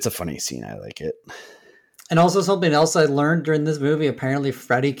bad, but it's a funny scene. I like it. And also something else I learned during this movie, apparently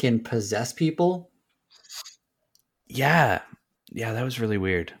Freddy can possess people. Yeah, that was really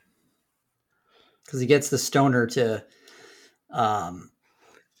weird. Because he gets the stoner to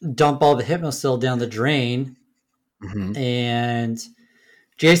dump all the hypnosil down the drain. Mm-hmm. And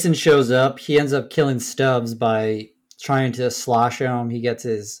Jason shows up. He ends up killing Stubbs by trying to slash him. He gets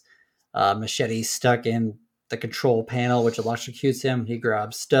his machete stuck in the control panel, which electrocutes him. He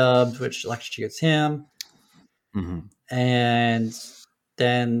grabs Stubbs, which electrocutes him. Mm-hmm. And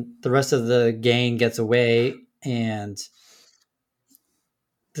then the rest of the gang gets away. And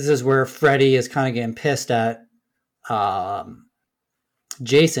this is where Freddy is kind of getting pissed at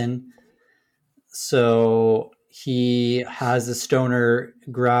Jason. So he has the stoner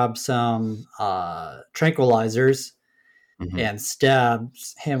grab some tranquilizers and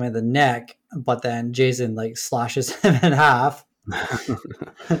stabs him in the neck, but then Jason like slashes him in half.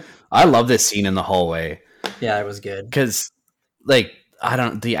 I love this scene in the hallway. Yeah, it was good. Because like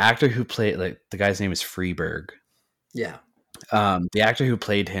the actor who played, like, the guy's name is Freeberg. Yeah. The actor who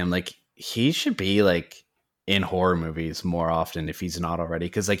played him, like, he should be like in horror movies more often if he's not already,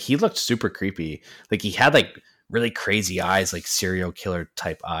 because like he looked super creepy. Like he had like really crazy eyes, like serial killer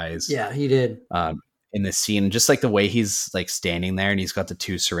type eyes. Yeah, he did. In this scene, just like the way he's like standing there and he's got the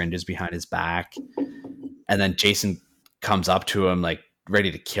two syringes behind his back, and then Jason comes up to him like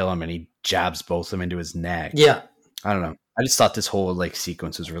ready to kill him and he jabs both of them into his neck. Yeah. I don't know. I just thought this whole like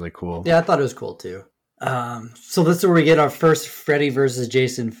sequence was really cool. Yeah, I thought it was cool too. So this is where we get our first Freddy versus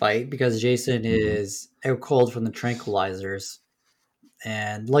Jason fight, because Jason is out cold from the tranquilizers.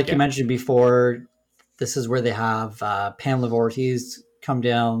 And like you mentioned before, this is where they have Pamela Voorhees come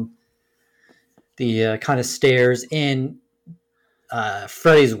down the kind of stairs in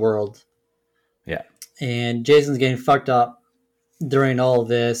Freddy's world. Yeah. And Jason's getting fucked up during all of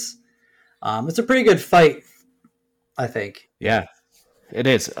this. It's a pretty good fight, I think. Yeah, it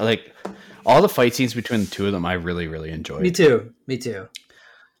is. Like, all the fight scenes between the two of them, I really, really enjoyed. Me too.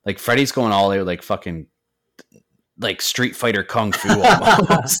 Like, Freddy's going all out, like, fucking, like, Street Fighter Kung Fu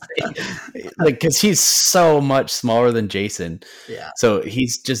almost. Like, because he's so much smaller than Jason. Yeah. So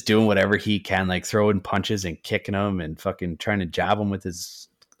he's just doing whatever he can, like, throwing punches and kicking him and fucking trying to jab him with his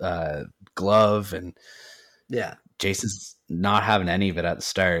glove. And yeah, Jason's not having any of it at the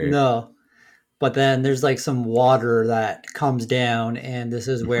start. No. But then there's, like, some water that comes down, and this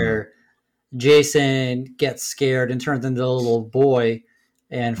is where Jason gets scared and turns into a little boy,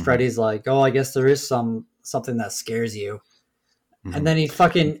 and Freddy's like, "Oh, I guess there is something that scares you." and then he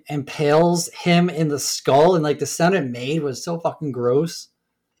fucking impales him in the skull, and like the sound it made was so fucking gross.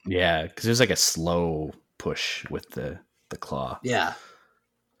 Yeah, because it was like a slow push with the claw. Yeah.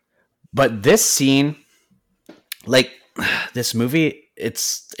 But this scene, like this movie,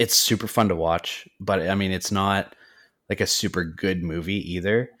 it's super fun to watch, but I mean, it's not like a super good movie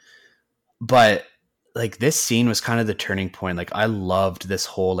either. But like this scene was kind of the turning point. Like I loved this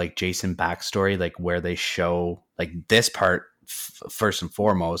whole like Jason backstory, like where they show like this part first and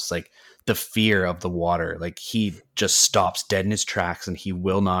foremost, like the fear of the water. Like he just stops dead in his tracks and he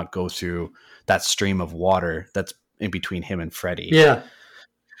will not go through that stream of water that's in between him and Freddy. Yeah.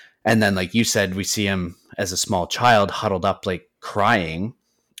 And then, like you said, we see him as a small child huddled up, like crying.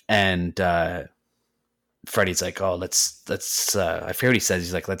 And Freddy's like, oh, let's I forget what he says.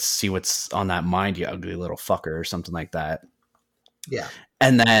 He's like, let's see what's on that mind, you ugly little fucker, or something like that. Yeah.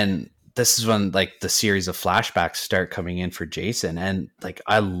 And then this is when like the series of flashbacks start coming in for Jason. And like,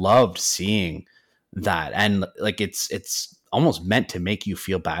 I loved seeing that. And like, it's almost meant to make you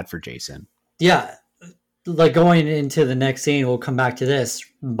feel bad for Jason. Yeah. Like going into the next scene, we'll come back to this,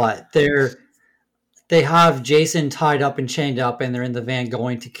 but they have Jason tied up and chained up, and they're in the van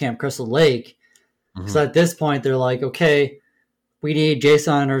going to Camp Crystal Lake. So at this point, they're like, okay, we need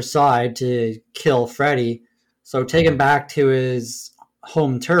Jason on our side to kill Freddy. So take him back to his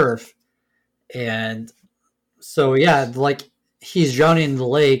home turf. And so, yeah, like he's drowning in the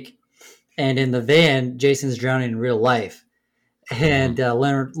lake, and in the van, Jason's drowning in real life. And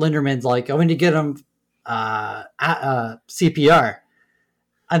Linderman's like, I want to get him CPR.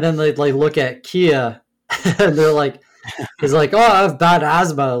 And then they like look at Kia, and they're like, he's like, oh, I have bad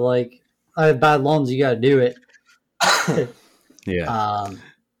asthma. Like, I have bad lungs. You got to do it. Yeah.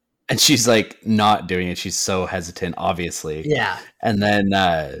 And she's like not doing it. She's so hesitant, obviously. Yeah. And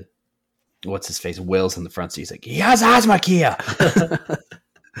then what's his face? Will's in the front seat. He's like, he has asthma, Kia.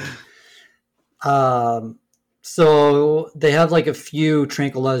 So they have like a few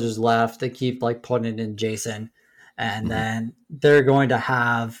tranquilizers left. They keep like putting it in Jason. And then they're going to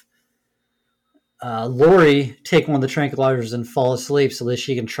have Lori take one of the tranquilizers and fall asleep so that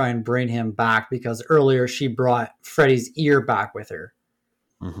she can try and bring him back, because earlier she brought Freddy's ear back with her.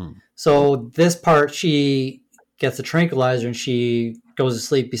 So this part, she gets the tranquilizer and she goes to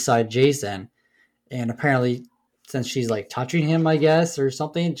sleep beside Jason. And apparently, since she's like touching him, I guess, or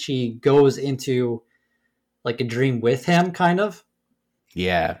something, she goes into like a dream with him, kind of.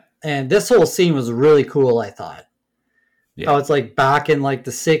 Yeah. And this whole scene was really cool, I thought. Yeah. How it's like back in like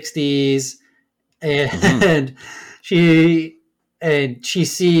the 60s. And she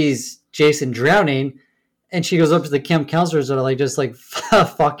sees Jason drowning, and she goes up to the camp counselors that are like just like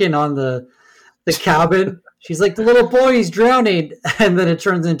fucking on the cabin. She's like, the little boy, he's drowning. And then it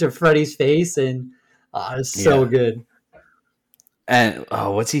turns into Freddy's face, and it's so good. And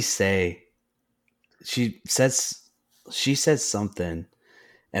what's he say? She says something,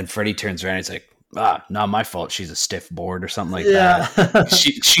 and Freddy turns around and he's like, not my fault. She's a stiff board or something like that.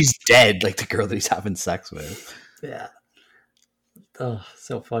 She's dead, like the girl that he's having sex with. Yeah. Oh,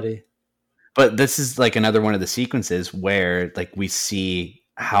 so funny. But this is like another one of the sequences where like we see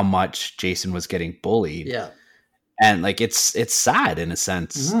how much Jason was getting bullied. Yeah. And like it's sad in a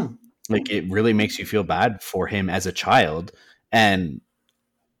sense. Like it really makes you feel bad for him as a child, and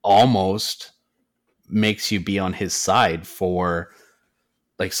almost makes you be on his side for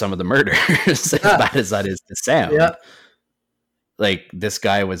like some of the murders, as bad as that is to sound. Yeah. Like this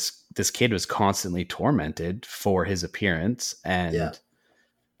kid was constantly tormented for his appearance, and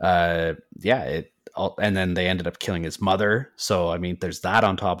and then they ended up killing his mother. So I mean, there's that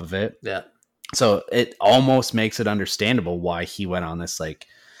on top of it. Yeah. So it almost makes it understandable why he went on this like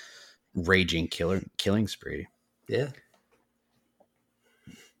raging killing spree. Yeah.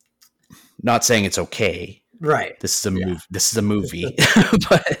 Not saying it's okay. Right. This is a movie. This is a movie.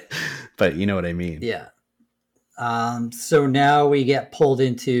 but you know what I mean. Yeah. So now we get pulled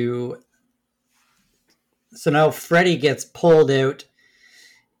into. So now Freddy gets pulled out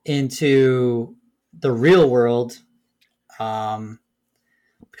into the real world.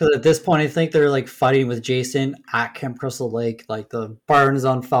 Because at this point, I think they're like fighting with Jason at Camp Crystal Lake. Like the barn is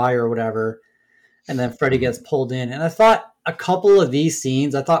on fire or whatever. And then Freddy gets pulled in. And I thought a couple of these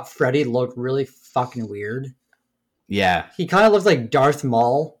scenes, I thought Freddy looked really fucking weird. Yeah. He kind of looks like Darth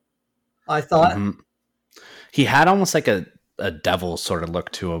Maul, I thought. He had almost like a devil sort of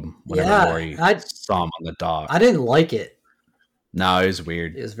look to him whenever Lori saw him on the dock. I didn't like it. No, it was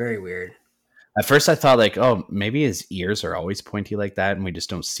weird. It was very weird. At first I thought like, oh, maybe his ears are always pointy like that and we just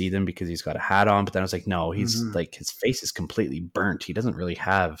don't see them because he's got a hat on. But then I was like, no, he's like, his face is completely burnt. He doesn't really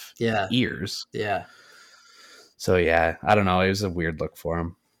have ears. Yeah. So yeah, I don't know. It was a weird look for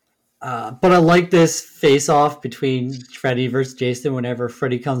him. But I like this face-off between Freddy versus Jason whenever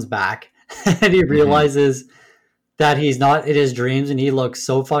Freddy comes back and he realizes that he's not in his dreams and he looks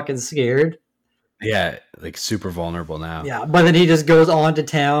so fucking scared. Yeah, like super vulnerable now. Yeah, but then he just goes on to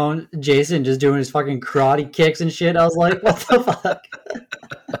town, Jason just doing his fucking karate kicks and shit. I was like, what the fuck?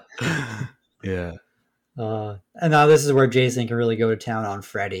 Yeah. And now this is where Jason can really go to town on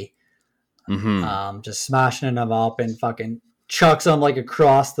Freddy. Just smashing him up and fucking chucks him like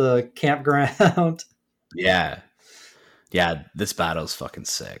across the campground. Yeah. This battle's fucking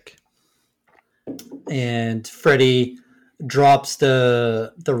sick. And Freddy drops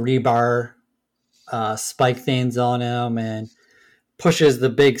the rebar spike things on him and pushes the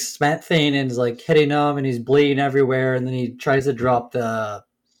big cement thing and is like hitting him and he's bleeding everywhere. And then he tries to drop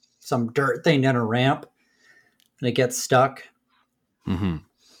some dirt thing down a ramp and it gets stuck.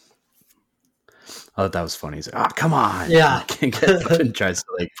 I thought that was funny. He's like, "Oh, come on!" Yeah, and tries to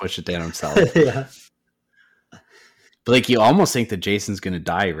like push it down himself. Yeah, but like you almost think that Jason's gonna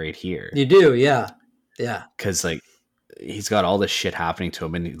die right here. You do, yeah, because like he's got all this shit happening to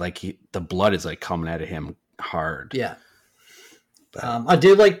him, and the blood is like coming out of him hard. Yeah. I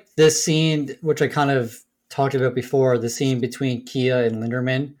do like this scene, which I kind of talked about before, the scene between Kia and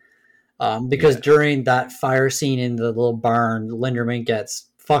Linderman, because during that fire scene in the little barn, Linderman gets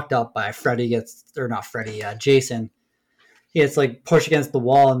fucked up by Jason. He gets like pushed against the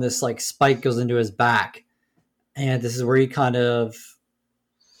wall and this like spike goes into his back. And this is where he kind of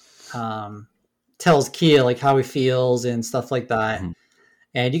tells Kia like how he feels and stuff like that.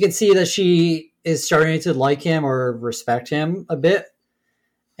 And you can see that she is starting to like him or respect him a bit.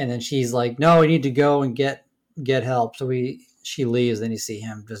 And then she's like, no, we need to go and get help. So she leaves, then you see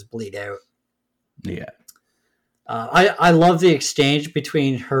him just bleed out. Yeah. I love the exchange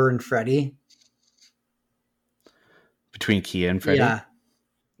between her and Freddy. Between Kia and Freddy?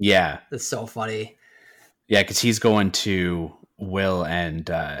 Yeah. It's so funny. Yeah, because he's going to Will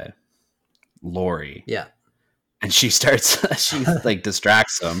and Lori. Yeah. And she like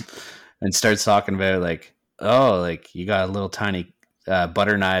distracts him and starts talking about like, oh, like you got a little tiny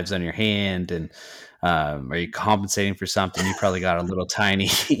butter knives on your hand and are you compensating for something? You probably got a little tiny,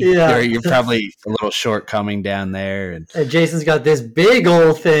 or you're probably a little shortcoming down there. And Jason's got this big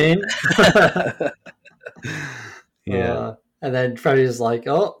old thing. Yeah. And then Freddy's like,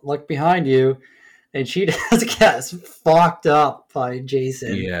 oh, look behind you. And she just gets fucked up by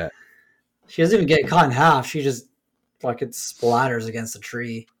Jason. Yeah. She doesn't even get cut in half. She just fucking splatters against the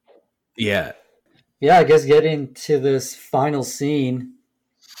tree. Yeah. Yeah, I guess getting to this final scene.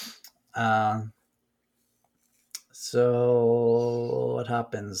 So what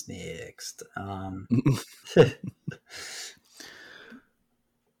happens next? They're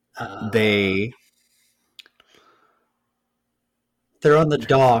on the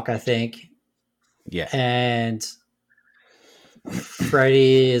dock, I think. Yeah. And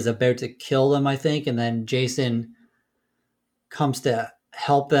Freddy is about to kill them, I think, and then Jason comes to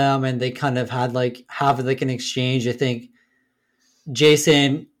help them, and they kind of have an exchange. I think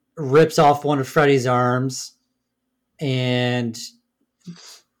Jason rips off one of Freddy's arms, and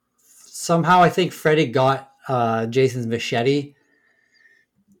somehow I think Freddy got Jason's machete,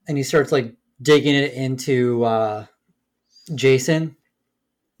 and he starts like digging it into Jason.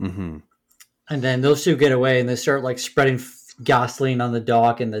 And then those two get away and they start like spreading gasoline on the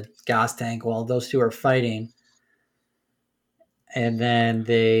dock and the gas tank while those two are fighting. And then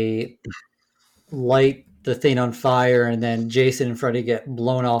they light the thing on fire, and then Jason and Freddy get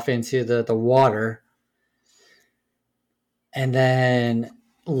blown off into the water. And then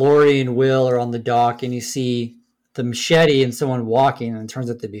Lori and Will are on the dock, and you see the machete and someone walking, and it turns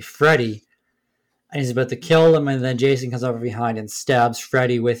out to be Freddy. And he's about to kill him, and then Jason comes over behind and stabs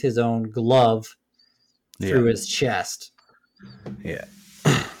Freddy with his own glove through his chest. Yeah.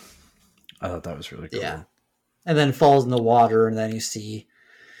 I thought that was really cool. Yeah. And then falls in the water, and then you see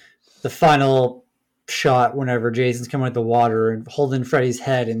the final shot whenever Jason's coming out the water and holding Freddy's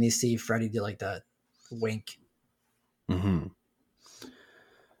head, and you see Freddy do like that wink. I'm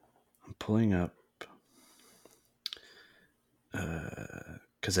pulling up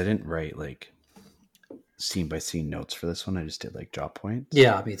because I didn't write like scene by scene notes for this one. I just did like drop points.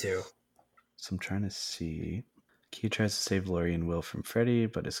 Yeah, me too. So I'm trying to see. Key tries to save Lori and Will from Freddy,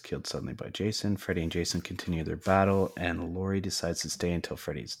 but is killed suddenly by Jason. Freddy and Jason continue their battle, and Lori decides to stay until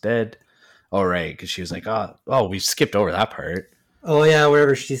Freddy's dead. Oh, right, because she was like, oh, we skipped over that part. Oh, yeah,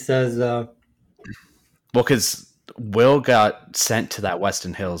 whatever she says. Well, because Will got sent to that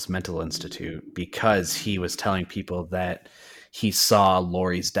Weston Hills Mental Institute because he was telling people that he saw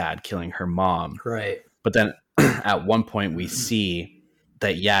Lori's dad killing her mom. Right. But then at one point we see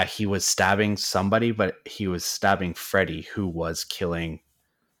that, yeah, he was stabbing somebody, but he was stabbing Freddy, who was killing,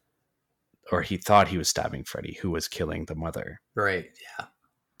 or he thought he was stabbing Freddy, who was killing the mother. Right. Yeah.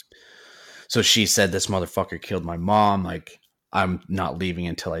 So she said, this motherfucker killed my mom. Like, I'm not leaving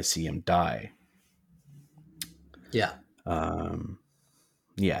until I see him die. Yeah.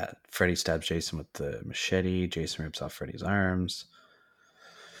 Yeah. Freddy stabs Jason with the machete. Jason rips off Freddy's arms.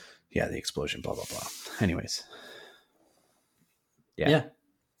 Yeah. The explosion, blah, blah, blah. Anyways. Yeah.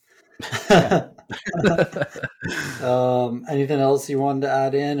 Anything else you wanted to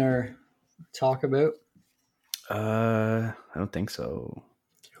add in or talk about? I don't think so.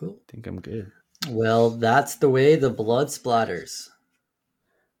 Cool. I think I'm good. Well, that's the way the blood splatters.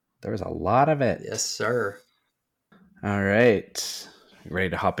 There was a lot of it. Yes, sir. All right. You ready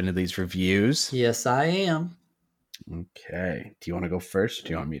to hop into these reviews? Yes, I am. Okay. Do you want to go first? Or do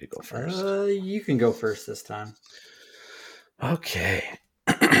you want me to go first? You can go first this time. Okay.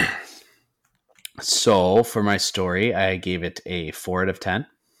 So for my story, I gave it a 4 out of 10.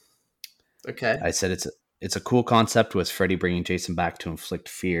 Okay. I said it's a cool concept with Freddy bringing Jason back to inflict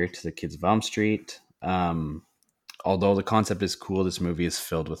fear to the kids of Elm Street. Although the concept is cool, this movie is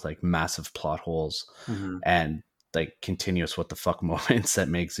filled with like massive plot holes and like continuous what the fuck moments that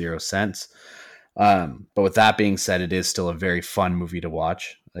make zero sense. But with that being said, it is still a very fun movie to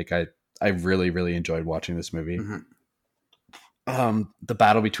watch. Like I really, really enjoyed watching this movie. The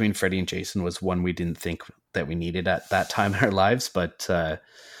battle between Freddy and Jason was one we didn't think that we needed at that time in our lives, but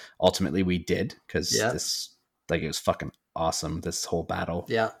ultimately we did, because this, like, it was fucking awesome, this whole battle.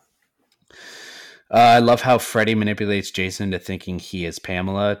 Yeah. I love how Freddy manipulates Jason into thinking he is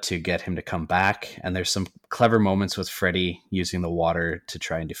Pamela to get him to come back. And there's some clever moments with Freddy using the water to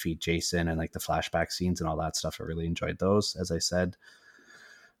try and defeat Jason, and like the flashback scenes and all that stuff. I really enjoyed those, as I said.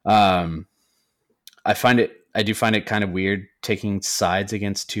 I do find it kind of weird taking sides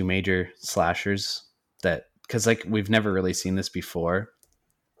against two major slashers, that, because like we've never really seen this before.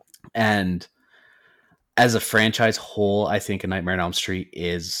 And as a franchise whole, I think A Nightmare on Elm Street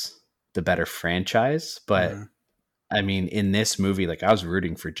is the better franchise. But I mean, in this movie, like, I was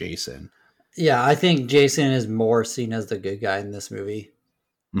rooting for Jason. Yeah, I think Jason is more seen as the good guy in this movie.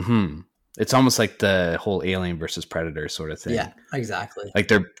 It's almost like the whole Alien versus Predator sort of thing. Yeah, exactly. Like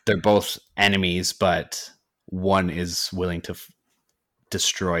they're both enemies, but one is willing to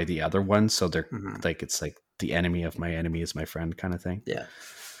destroy the other one. So they're like, it's like the enemy of my enemy is my friend kind of thing. Yeah.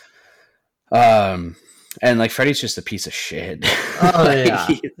 And like Freddy's just a piece of shit. Oh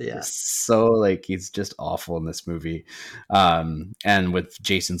Like, yeah. So like he's just awful in this movie. And with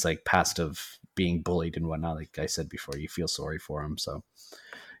Jason's like past of being bullied and whatnot, like I said before, you feel sorry for him. So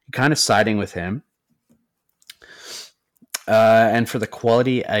you're kind of siding with him. And for the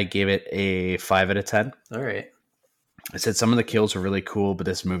quality, I gave it a 5 out of 10. All right. I said some of the kills were really cool, but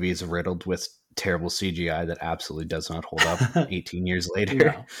this movie is riddled with terrible CGI that absolutely does not hold up 18 years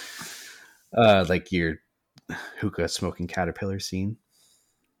later. No. Like your hookah smoking caterpillar scene.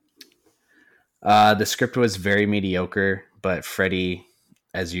 The script was very mediocre, but Freddy,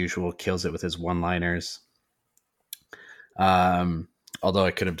 as usual, kills it with his one-liners. Although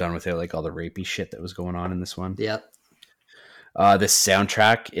I could have done with it like all the rapey shit that was going on in this one. Yep. This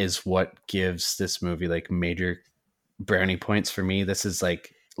soundtrack is what gives this movie like major brownie points for me. This is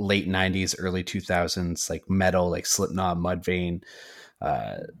like late 90s, early 2000s, like metal, like Slipknot, Mudvayne,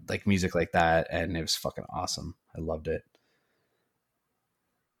 like music like that, and it was fucking awesome. I loved it.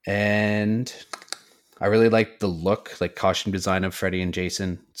 And I really liked the look, like costume design of Freddy and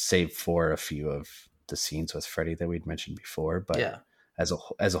Jason, save for a few of the scenes with Freddy that we'd mentioned before. But yeah, as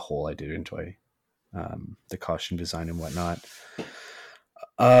a whole, I did enjoy the costume design and whatnot.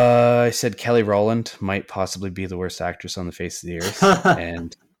 I said Kelly Rowland might possibly be the worst actress on the face of the earth,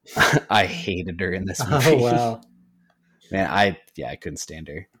 and I hated her in this movie. Oh wow, man, I couldn't stand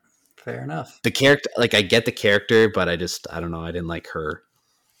her. Fair enough. The character, like, I get the character, but I don't know, I didn't like her.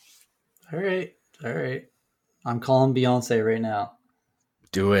 All right. I'm calling Beyonce right now.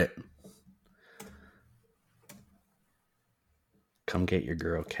 Do it. Come get your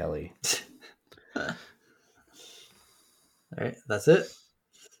girl, Kelly. All right, that's it.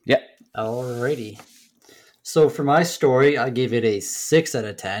 Yep. Alrighty. So for my story, I gave it a 6 out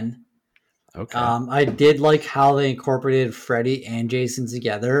of 10. Okay. I did like how they incorporated Freddy and Jason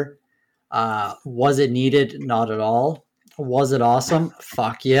together. Was it needed? Not at all. Was it awesome?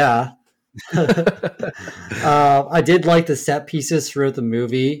 Fuck yeah. I did like the set pieces throughout the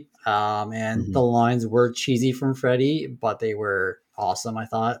movie. And the lines were cheesy from Freddy, but they were awesome, I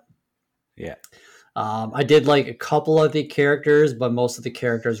thought. Yeah. I did like a couple of the characters, but most of the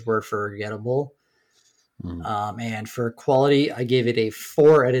characters were forgettable. And for quality, I gave it a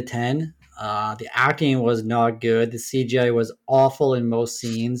 4 out of 10. The acting was not good. The CGI was awful in most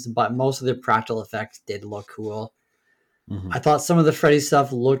scenes, but most of the practical effects did look cool. I thought some of the Freddy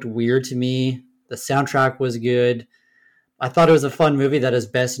stuff looked weird to me. The soundtrack was good. I thought it was a fun movie that is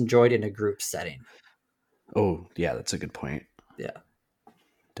best enjoyed in a group setting. Oh, yeah, that's a good point. Yeah.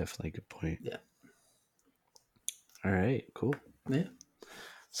 Definitely a good point. Yeah. All right, cool. Yeah.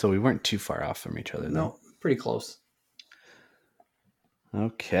 So we weren't too far off from each other, though. No, pretty close.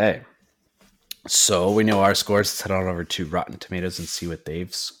 Okay. So we know our scores. Let's head on over to Rotten Tomatoes and see what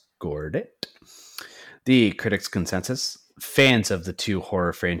they've scored it. The critics' consensus: fans of the two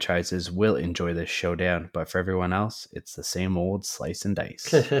horror franchises will enjoy this showdown, but for everyone else, it's the same old slice and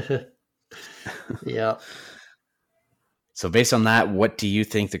dice. Yeah. So based on that, what do you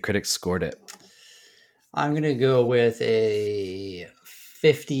think the critics scored it? I'm going to go with a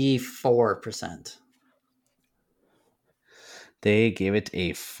 54%. They gave it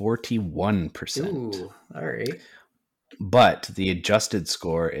a 41%. Ooh, all right. But the adjusted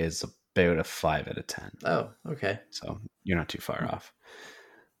score is about a 5 out of 10. Oh, okay. So you're not too far off.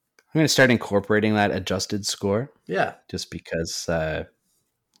 I'm going to start incorporating that adjusted score. Yeah. Just because,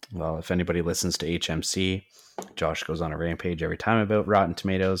 well, if anybody listens to HMC, Josh goes on a rampage every time about Rotten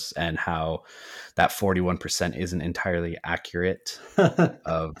Tomatoes and how that 41% isn't entirely accurate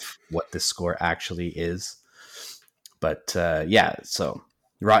of what the score actually is. But yeah, so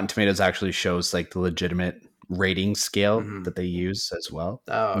Rotten Tomatoes actually shows like the legitimate rating scale that they use as well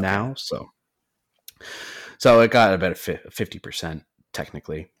now. So it got about a 50%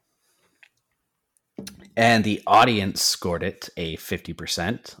 technically. And the audience scored it a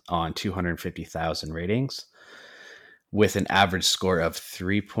 50% on 250,000 ratings with an average score of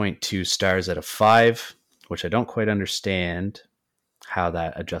 3.2 stars out of 5, which I don't quite understand how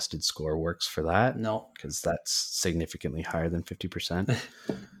that adjusted score works for that. No. Because that's significantly higher than 50%.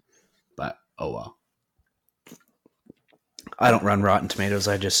 But, oh well. I don't run Rotten Tomatoes.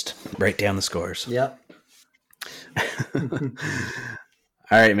 I just write down the scores. Yep.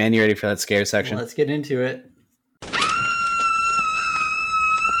 All right, man. You ready for that scare section? Let's get into it.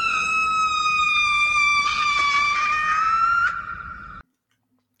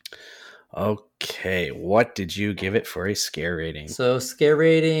 Okay. What did you give it for a scare rating? So scare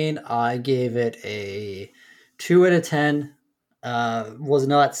rating, I gave it a 2 out of 10. Was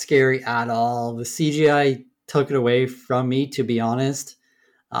not scary at all. The CGI took it away from me, to be honest.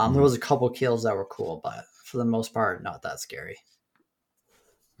 There was a couple kills that were cool, but for the most part, not that scary.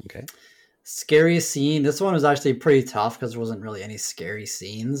 Okay. Scariest scene. This one was actually pretty tough because there wasn't really any scary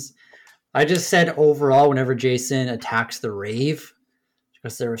scenes. I just said overall, whenever Jason attacks the rave,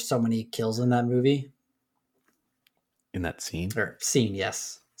 because there were so many kills in that movie. In that scene? Or scene,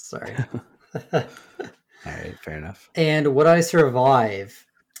 yes. Sorry. All right, fair enough. And would I survive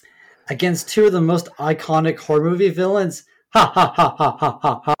against two of the most iconic horror movie villains? Ha ha ha ha ha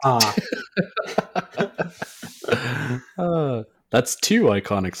ha ha. That's two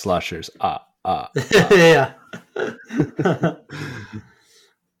iconic slashers. Yeah.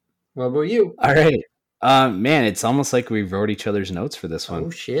 What about you? All right. Man, it's almost like we wrote each other's notes for this one. Oh,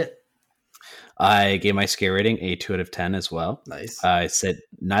 shit. I gave my scare rating a 2 out of 10 as well. Nice. I said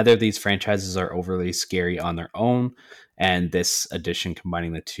neither of these franchises are overly scary on their own, and this edition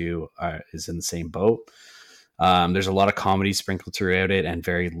combining the two is in the same boat. There's a lot of comedy sprinkled throughout it, and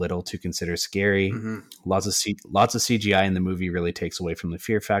very little to consider scary. Lots of CGI in the movie really takes away from the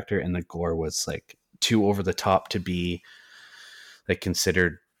fear factor, and the gore was like too over the top to be like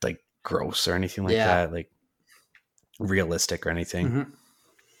considered like gross or anything like that, like realistic or anything.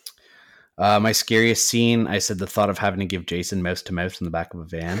 My scariest scene, I said the thought of having to give Jason mouth to mouth in the back of a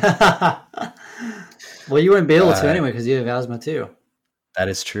van. Well, you wouldn't be able to anyway because you have asthma too. That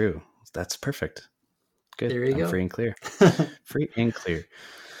is true. That's perfect. Good. There you go. Free and clear. Free and clear.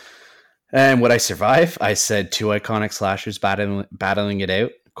 And would I survive? I said two iconic slashers battling it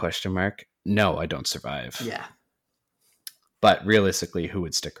out? Question mark. No, I don't survive. Yeah. But realistically, who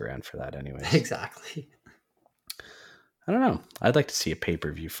would stick around for that anyway? Exactly. I don't know. I'd like to see a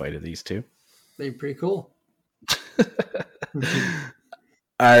pay-per-view fight of these two. They're pretty cool.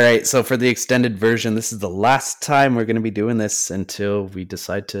 All right. So for the extended version, this is the last time we're going to be doing this until we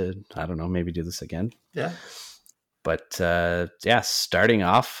decide to, I don't know, maybe do this again. Yeah. But yeah, starting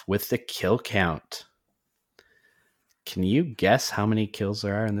off with the kill count. Can you guess how many kills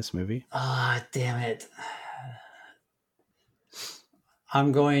there are in this movie? Ah, damn it.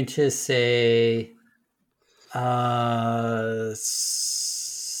 I'm going to say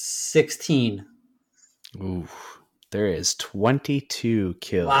 16. Ooh, There is 22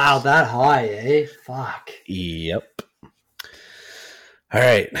 kills. Wow, that high, eh? Fuck. Yep. All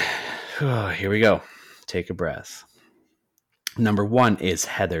right. Here we go. Take a breath. Number 1 is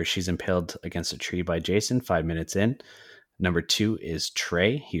Heather. She's impaled against a tree by Jason 5 minutes in. Number 2 is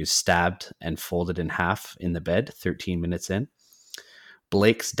Trey. He was stabbed and folded in half in the bed 13 minutes in.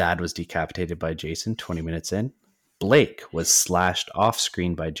 Blake's dad was decapitated by Jason 20 minutes in. Blake was slashed off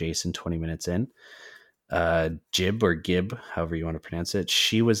screen by Jason 20 minutes in. Jib or Gib, however you want to pronounce it,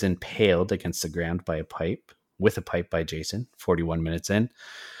 she was impaled against the ground by a pipe, with a pipe by Jason 41 minutes in.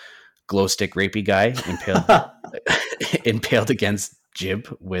 Glow stick rapey guy impaled against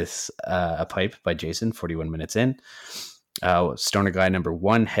Jib with a pipe by Jason 41 minutes in. Stoner guy number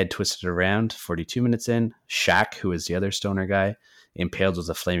 1, head twisted around 42 minutes in. Shaq, who is the other stoner guy, impaled with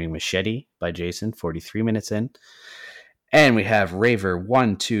a flaming machete by Jason 43 minutes in. And we have Raver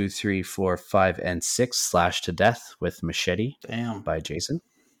 1, 2, 3, 4, 5, and 6 slashed to death with machete by Jason.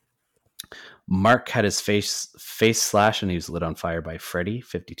 Mark had his face slashed and he was lit on fire by Freddy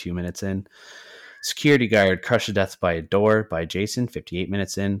 52 minutes in. Security guard crushed to death by a door by Jason 58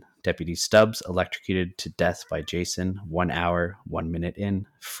 minutes in. Deputy Stubbs electrocuted to death by Jason 1 hour 1 minute in.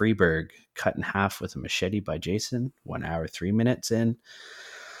 Freeberg cut in half with a machete by Jason 1 hour 3 minutes in.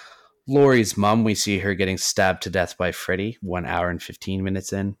 Lori's mom, we see her getting stabbed to death by Freddy 1 hour and 15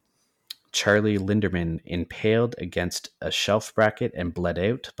 minutes in. Charlie Linderman impaled against a shelf bracket and bled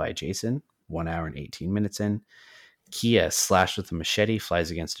out by Jason 1 hour and 18 minutes in. Kia slashed with a machete, flies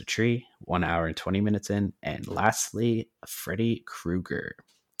against a tree 1 hour and 20 minutes in. And lastly, Freddy Krueger.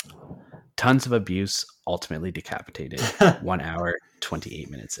 Tons of abuse, ultimately decapitated 1 hour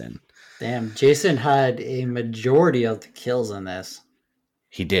 28 minutes in. Damn, Jason had a majority of the kills in this.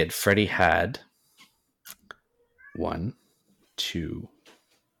 He did. Freddy had 1, 2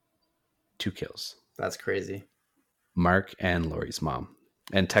 kills. That's crazy. Mark and Lori's mom.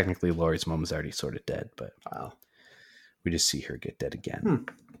 And technically Lori's mom is already sort of dead, but wow. We just see her get dead again.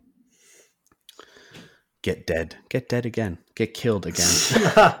 Get dead. Get dead again. Get killed again.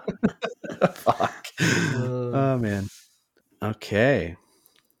 Fuck. Oh, man. Okay.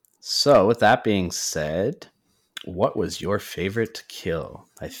 So, with that being said, what was your favorite kill?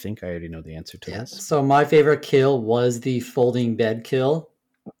 I think I already know the answer to this. So, my favorite kill was the folding bed kill.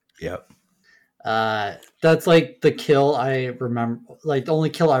 Yep. That's like the kill I remember, like the only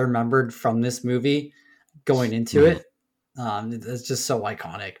kill I remembered from this movie going into it. It's just so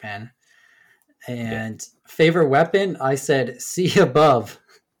iconic, man. And favorite weapon, I said, see above.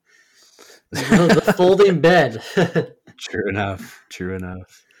 The folding bed. True enough.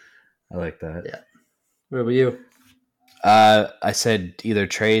 I like that. Yeah. What about you? I said either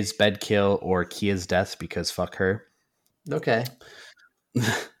Trey's bed kill or Kia's death because fuck her. Okay.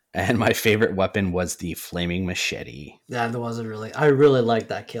 And my favorite weapon was the flaming machete. Yeah, that wasn't really. I really liked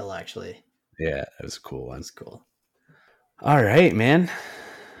that kill, actually. Yeah, it was a cool one. That's cool. All right, man.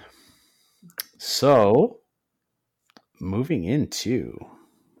 So, moving into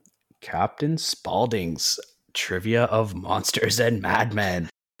Captain Spaulding's Trivia of Monsters and Madmen.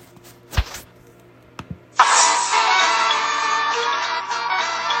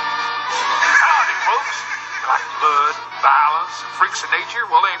 Howdy, folks. Like blood, violence, freaks of nature?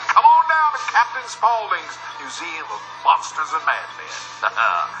 Well, then come on down to Captain Spaulding's Museum of Monsters and Madmen.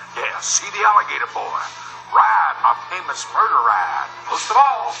 Yeah, see the alligator boy. Ride my famous murder ride. Most of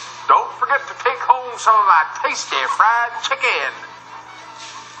all, don't forget to take home some of my tasty fried chicken.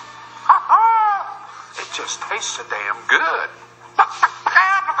 Ha ha! It just tastes so damn good.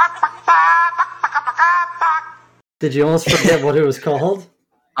 Did you almost forget what it was called?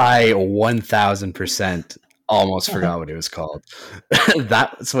 I 1000% almost forgot what it was called.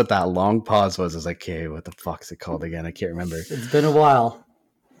 That's what that long pause was. I was like, okay, what the fuck is it called again? I can't remember. It's been a while.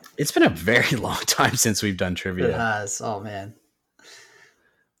 It's been a very long time since we've done trivia. It has. Oh, man.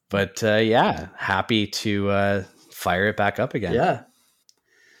 But yeah, happy to fire it back up again. Yeah.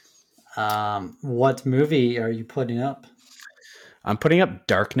 What movie are you putting up? I'm putting up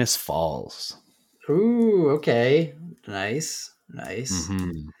Darkness Falls. Ooh, okay. Nice.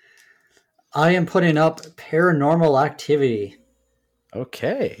 Mm-hmm. I am putting up Paranormal Activity.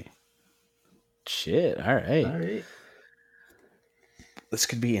 Okay. Shit. All right. This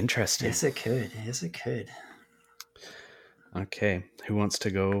could be interesting. Yes, it could. Okay. Who wants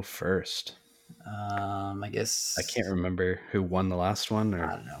to go first? I guess I can't remember who won the last one.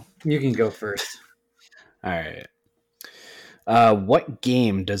 I don't know. You can go first. All right. What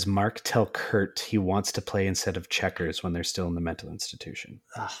game does Mark tell Kurt he wants to play instead of checkers when they're still in the mental institution?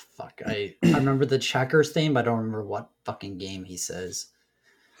 Ah, fuck. I remember the checkers thing, but I don't remember what fucking game he says.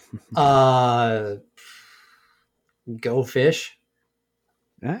 Go Fish.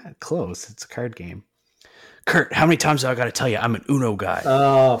 Close. It's a card game. Kurt, how many times do I got to tell you I'm an Uno guy?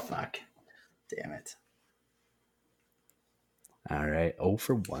 Oh, fuck. Damn it. All right. 0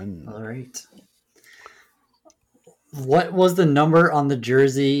 for 1. All right. What was the number on the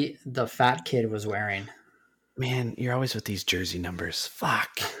jersey the fat kid was wearing? Man, you're always with these jersey numbers.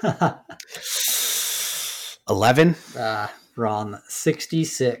 Fuck. 11? Wrong.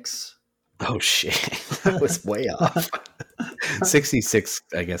 66. Oh, shit. That was way off. 66,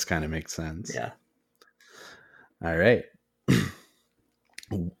 I guess, kind of makes sense. Yeah. All right.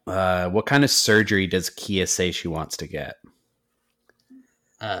 What kind of surgery does Kia say she wants to get?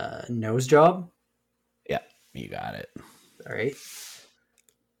 Nose job? Yeah, you got it. All right.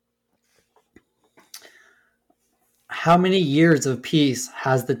 How many years of peace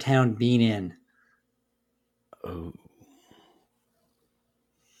has the town been in? Oh.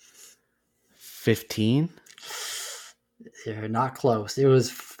 15? You're not close. It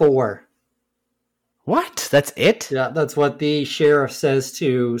was 4. What? That's it? Yeah, that's what the sheriff says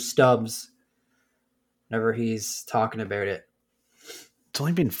to Stubbs whenever he's talking about it. It's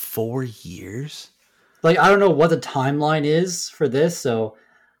only been 4 years? Like, I don't know what the timeline is for this, so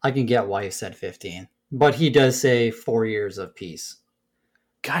I can get why he said 15. But he does say 4 years of peace.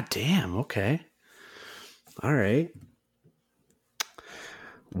 God damn, okay. All right.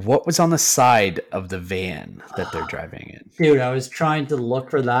 What was on the side of the van that they're driving in? Dude, I was trying to look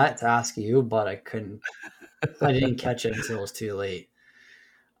for that to ask you, but I couldn't. I didn't catch it until it was too late.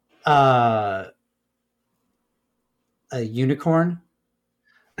 A unicorn?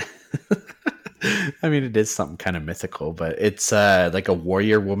 I mean, it is something kind of mythical, but it's like a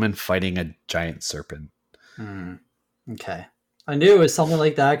warrior woman fighting a giant serpent. Okay. I knew it was something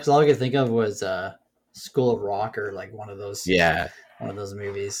like that because all I could think of was School of Rock or like one of those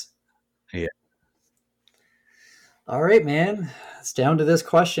movies. Yeah. All right, man. It's down to this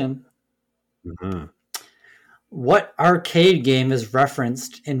question. Mm-hmm. What arcade game is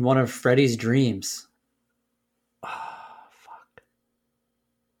referenced in one of Freddy's dreams? Fuck.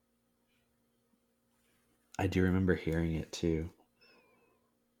 I do remember hearing it too.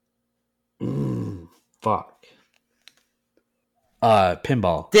 Fuck.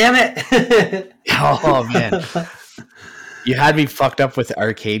 Pinball. Damn it! Oh man. You had me fucked up with the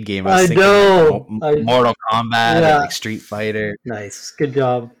arcade game. I thinking know. Like Mortal Kombat or like Street Fighter. Nice. Good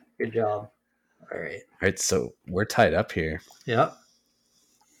job. Good job. All right. All right, so we're tied up here. Yep.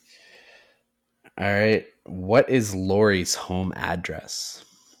 All right. What is Lori's home address?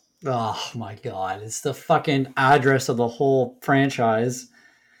 Oh my god. It's the fucking address of the whole franchise.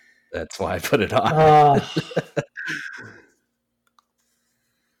 That's why I put it on.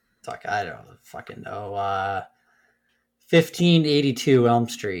 Fuck, I don't fucking know. 1582 Elm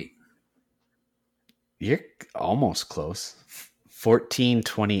Street. You're almost close.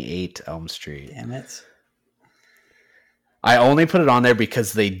 1428 Elm Street. Damn it. I only put it on there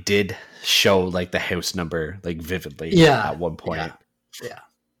because they did show like the house number like vividly at one point. Yeah.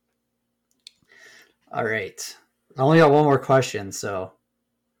 All right. I only got one more question, so.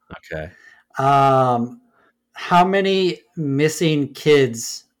 Okay. How many missing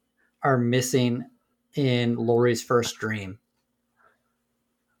kids are missing in Lori's first dream?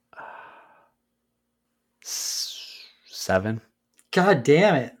 7. God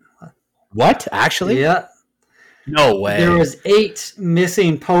damn it. What? Actually? Yeah. No way. There was 8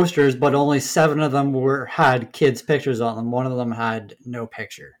 missing posters, but only 7 of them had kids' pictures on them. One of them had no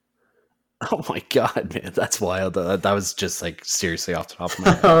picture. Oh my god, man. That's wild. That was just like seriously off the top of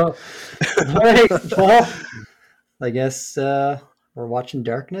my head. All right. Well, I guess we're watching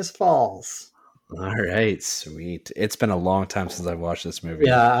Darkness Falls. All right, sweet. It's been a long time since I've watched this movie.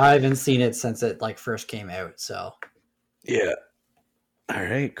 Yeah, I haven't seen it since it like first came out, so. Yeah. All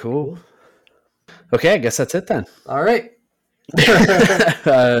right, cool. Okay, I guess that's it then. All right.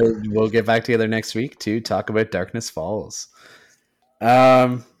 We'll get back together next week to talk about Darkness Falls.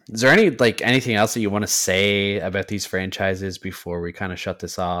 Is there anything else that you want to say about these franchises before we kind of shut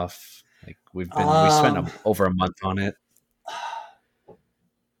this off? Like we spent over a month on it.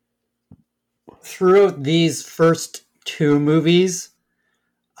 Throughout these first 2 movies,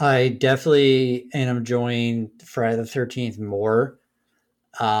 I definitely am enjoying Friday the 13th more.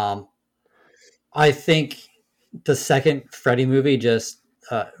 I think the second Freddy movie just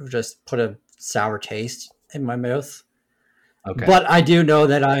put a sour taste in my mouth. Okay. But I do know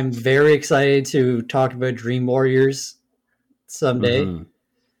that I'm very excited to talk about Dream Warriors someday. Mm-hmm.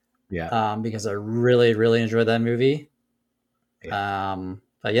 Yeah. Because I really, really enjoyed that movie. Yeah.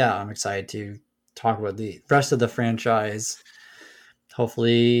 But yeah, I'm excited to talk about the rest of the franchise.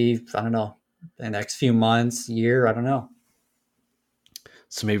 Hopefully, I don't know, the next few months, year, I don't know.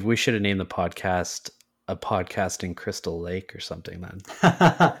 So maybe we should have named the podcast A Podcast in Crystal Lake or something then.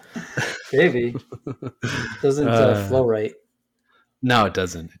 Maybe. Doesn't flow right. No, it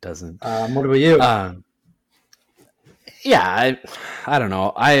doesn't. It doesn't. What about you? Yeah, I don't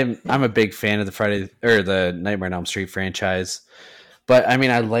know. I'm a big fan of the Nightmare on Elm Street franchise, but I mean,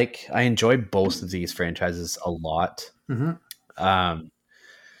 I enjoy both of these franchises a lot. Mm-hmm.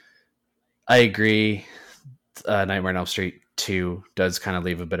 I agree. Nightmare on Elm Street 2 does kind of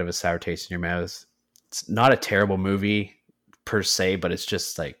leave a bit of a sour taste in your mouth. It's not a terrible movie per se, but it's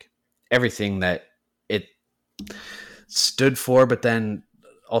just like everything that it stood for, but then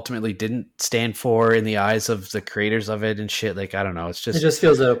ultimately didn't stand for in the eyes of the creators of it and shit. Like, I don't know. It just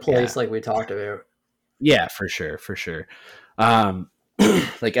feels out of place, like we talked about. Yeah, for sure.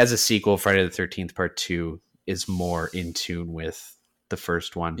 Like as a sequel, Friday the 13th Part 2 is more in tune with the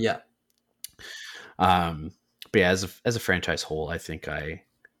first one. Yeah. But yeah, as a franchise whole, I think I'm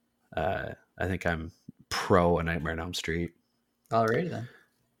pro A Nightmare on Elm Street. Alrighty then.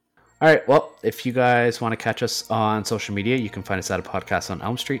 All right. Well, if you guys want to catch us on social media, you can find us at A Podcast on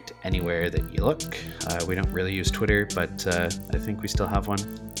Elm Street anywhere that you look. We don't really use Twitter, but I think we still have one.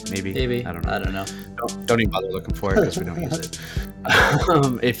 Maybe. I don't know. Don't even bother looking for it because we don't use it.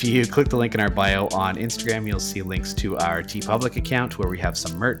 If you click the link in our bio on Instagram, you'll see links to our TeePublic account where we have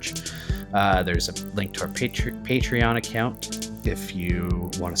some merch. There's a link to our Patreon account if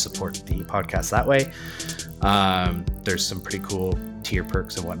you want to support the podcast that way. There's some pretty cool tier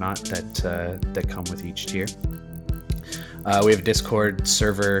perks and whatnot that come with each tier. We have a Discord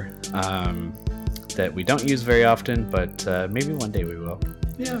server that we don't use very often, but maybe one day we will.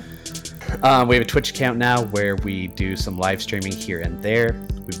 Yeah. We have a Twitch account now where we do some live streaming here and there.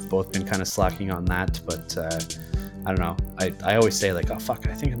 We've both been kind of slacking on that, but I don't know. I always say like, oh fuck,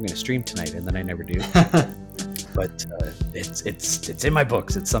 I think I'm going to stream tonight, and then I never do. But it's in my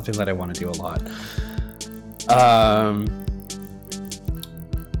books. It's something that I want to do a lot.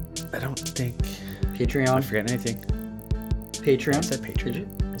 I don't think Patreon. Am I forgetting anything? Patreon. I said Patreon.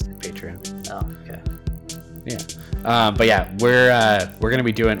 I said Patreon. Oh, okay. Yeah. But yeah, we're gonna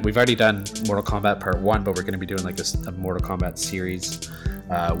be doing. We've already done Mortal Kombat Part 1, but we're gonna be doing like a Mortal Kombat series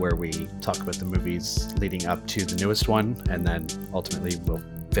where we talk about the movies leading up to the newest one, and then ultimately we'll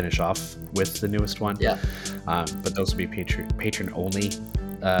finish off with the newest one. Yeah. But those will be patron only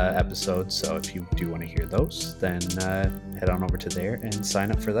episodes. So if you do want to hear those, then head on over to there and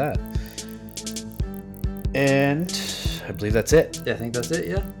sign up for that. And I believe that's it. Yeah, I think that's it.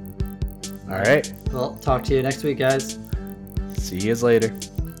 Yeah. All right. Well, talk to you next week, guys. See you guys later.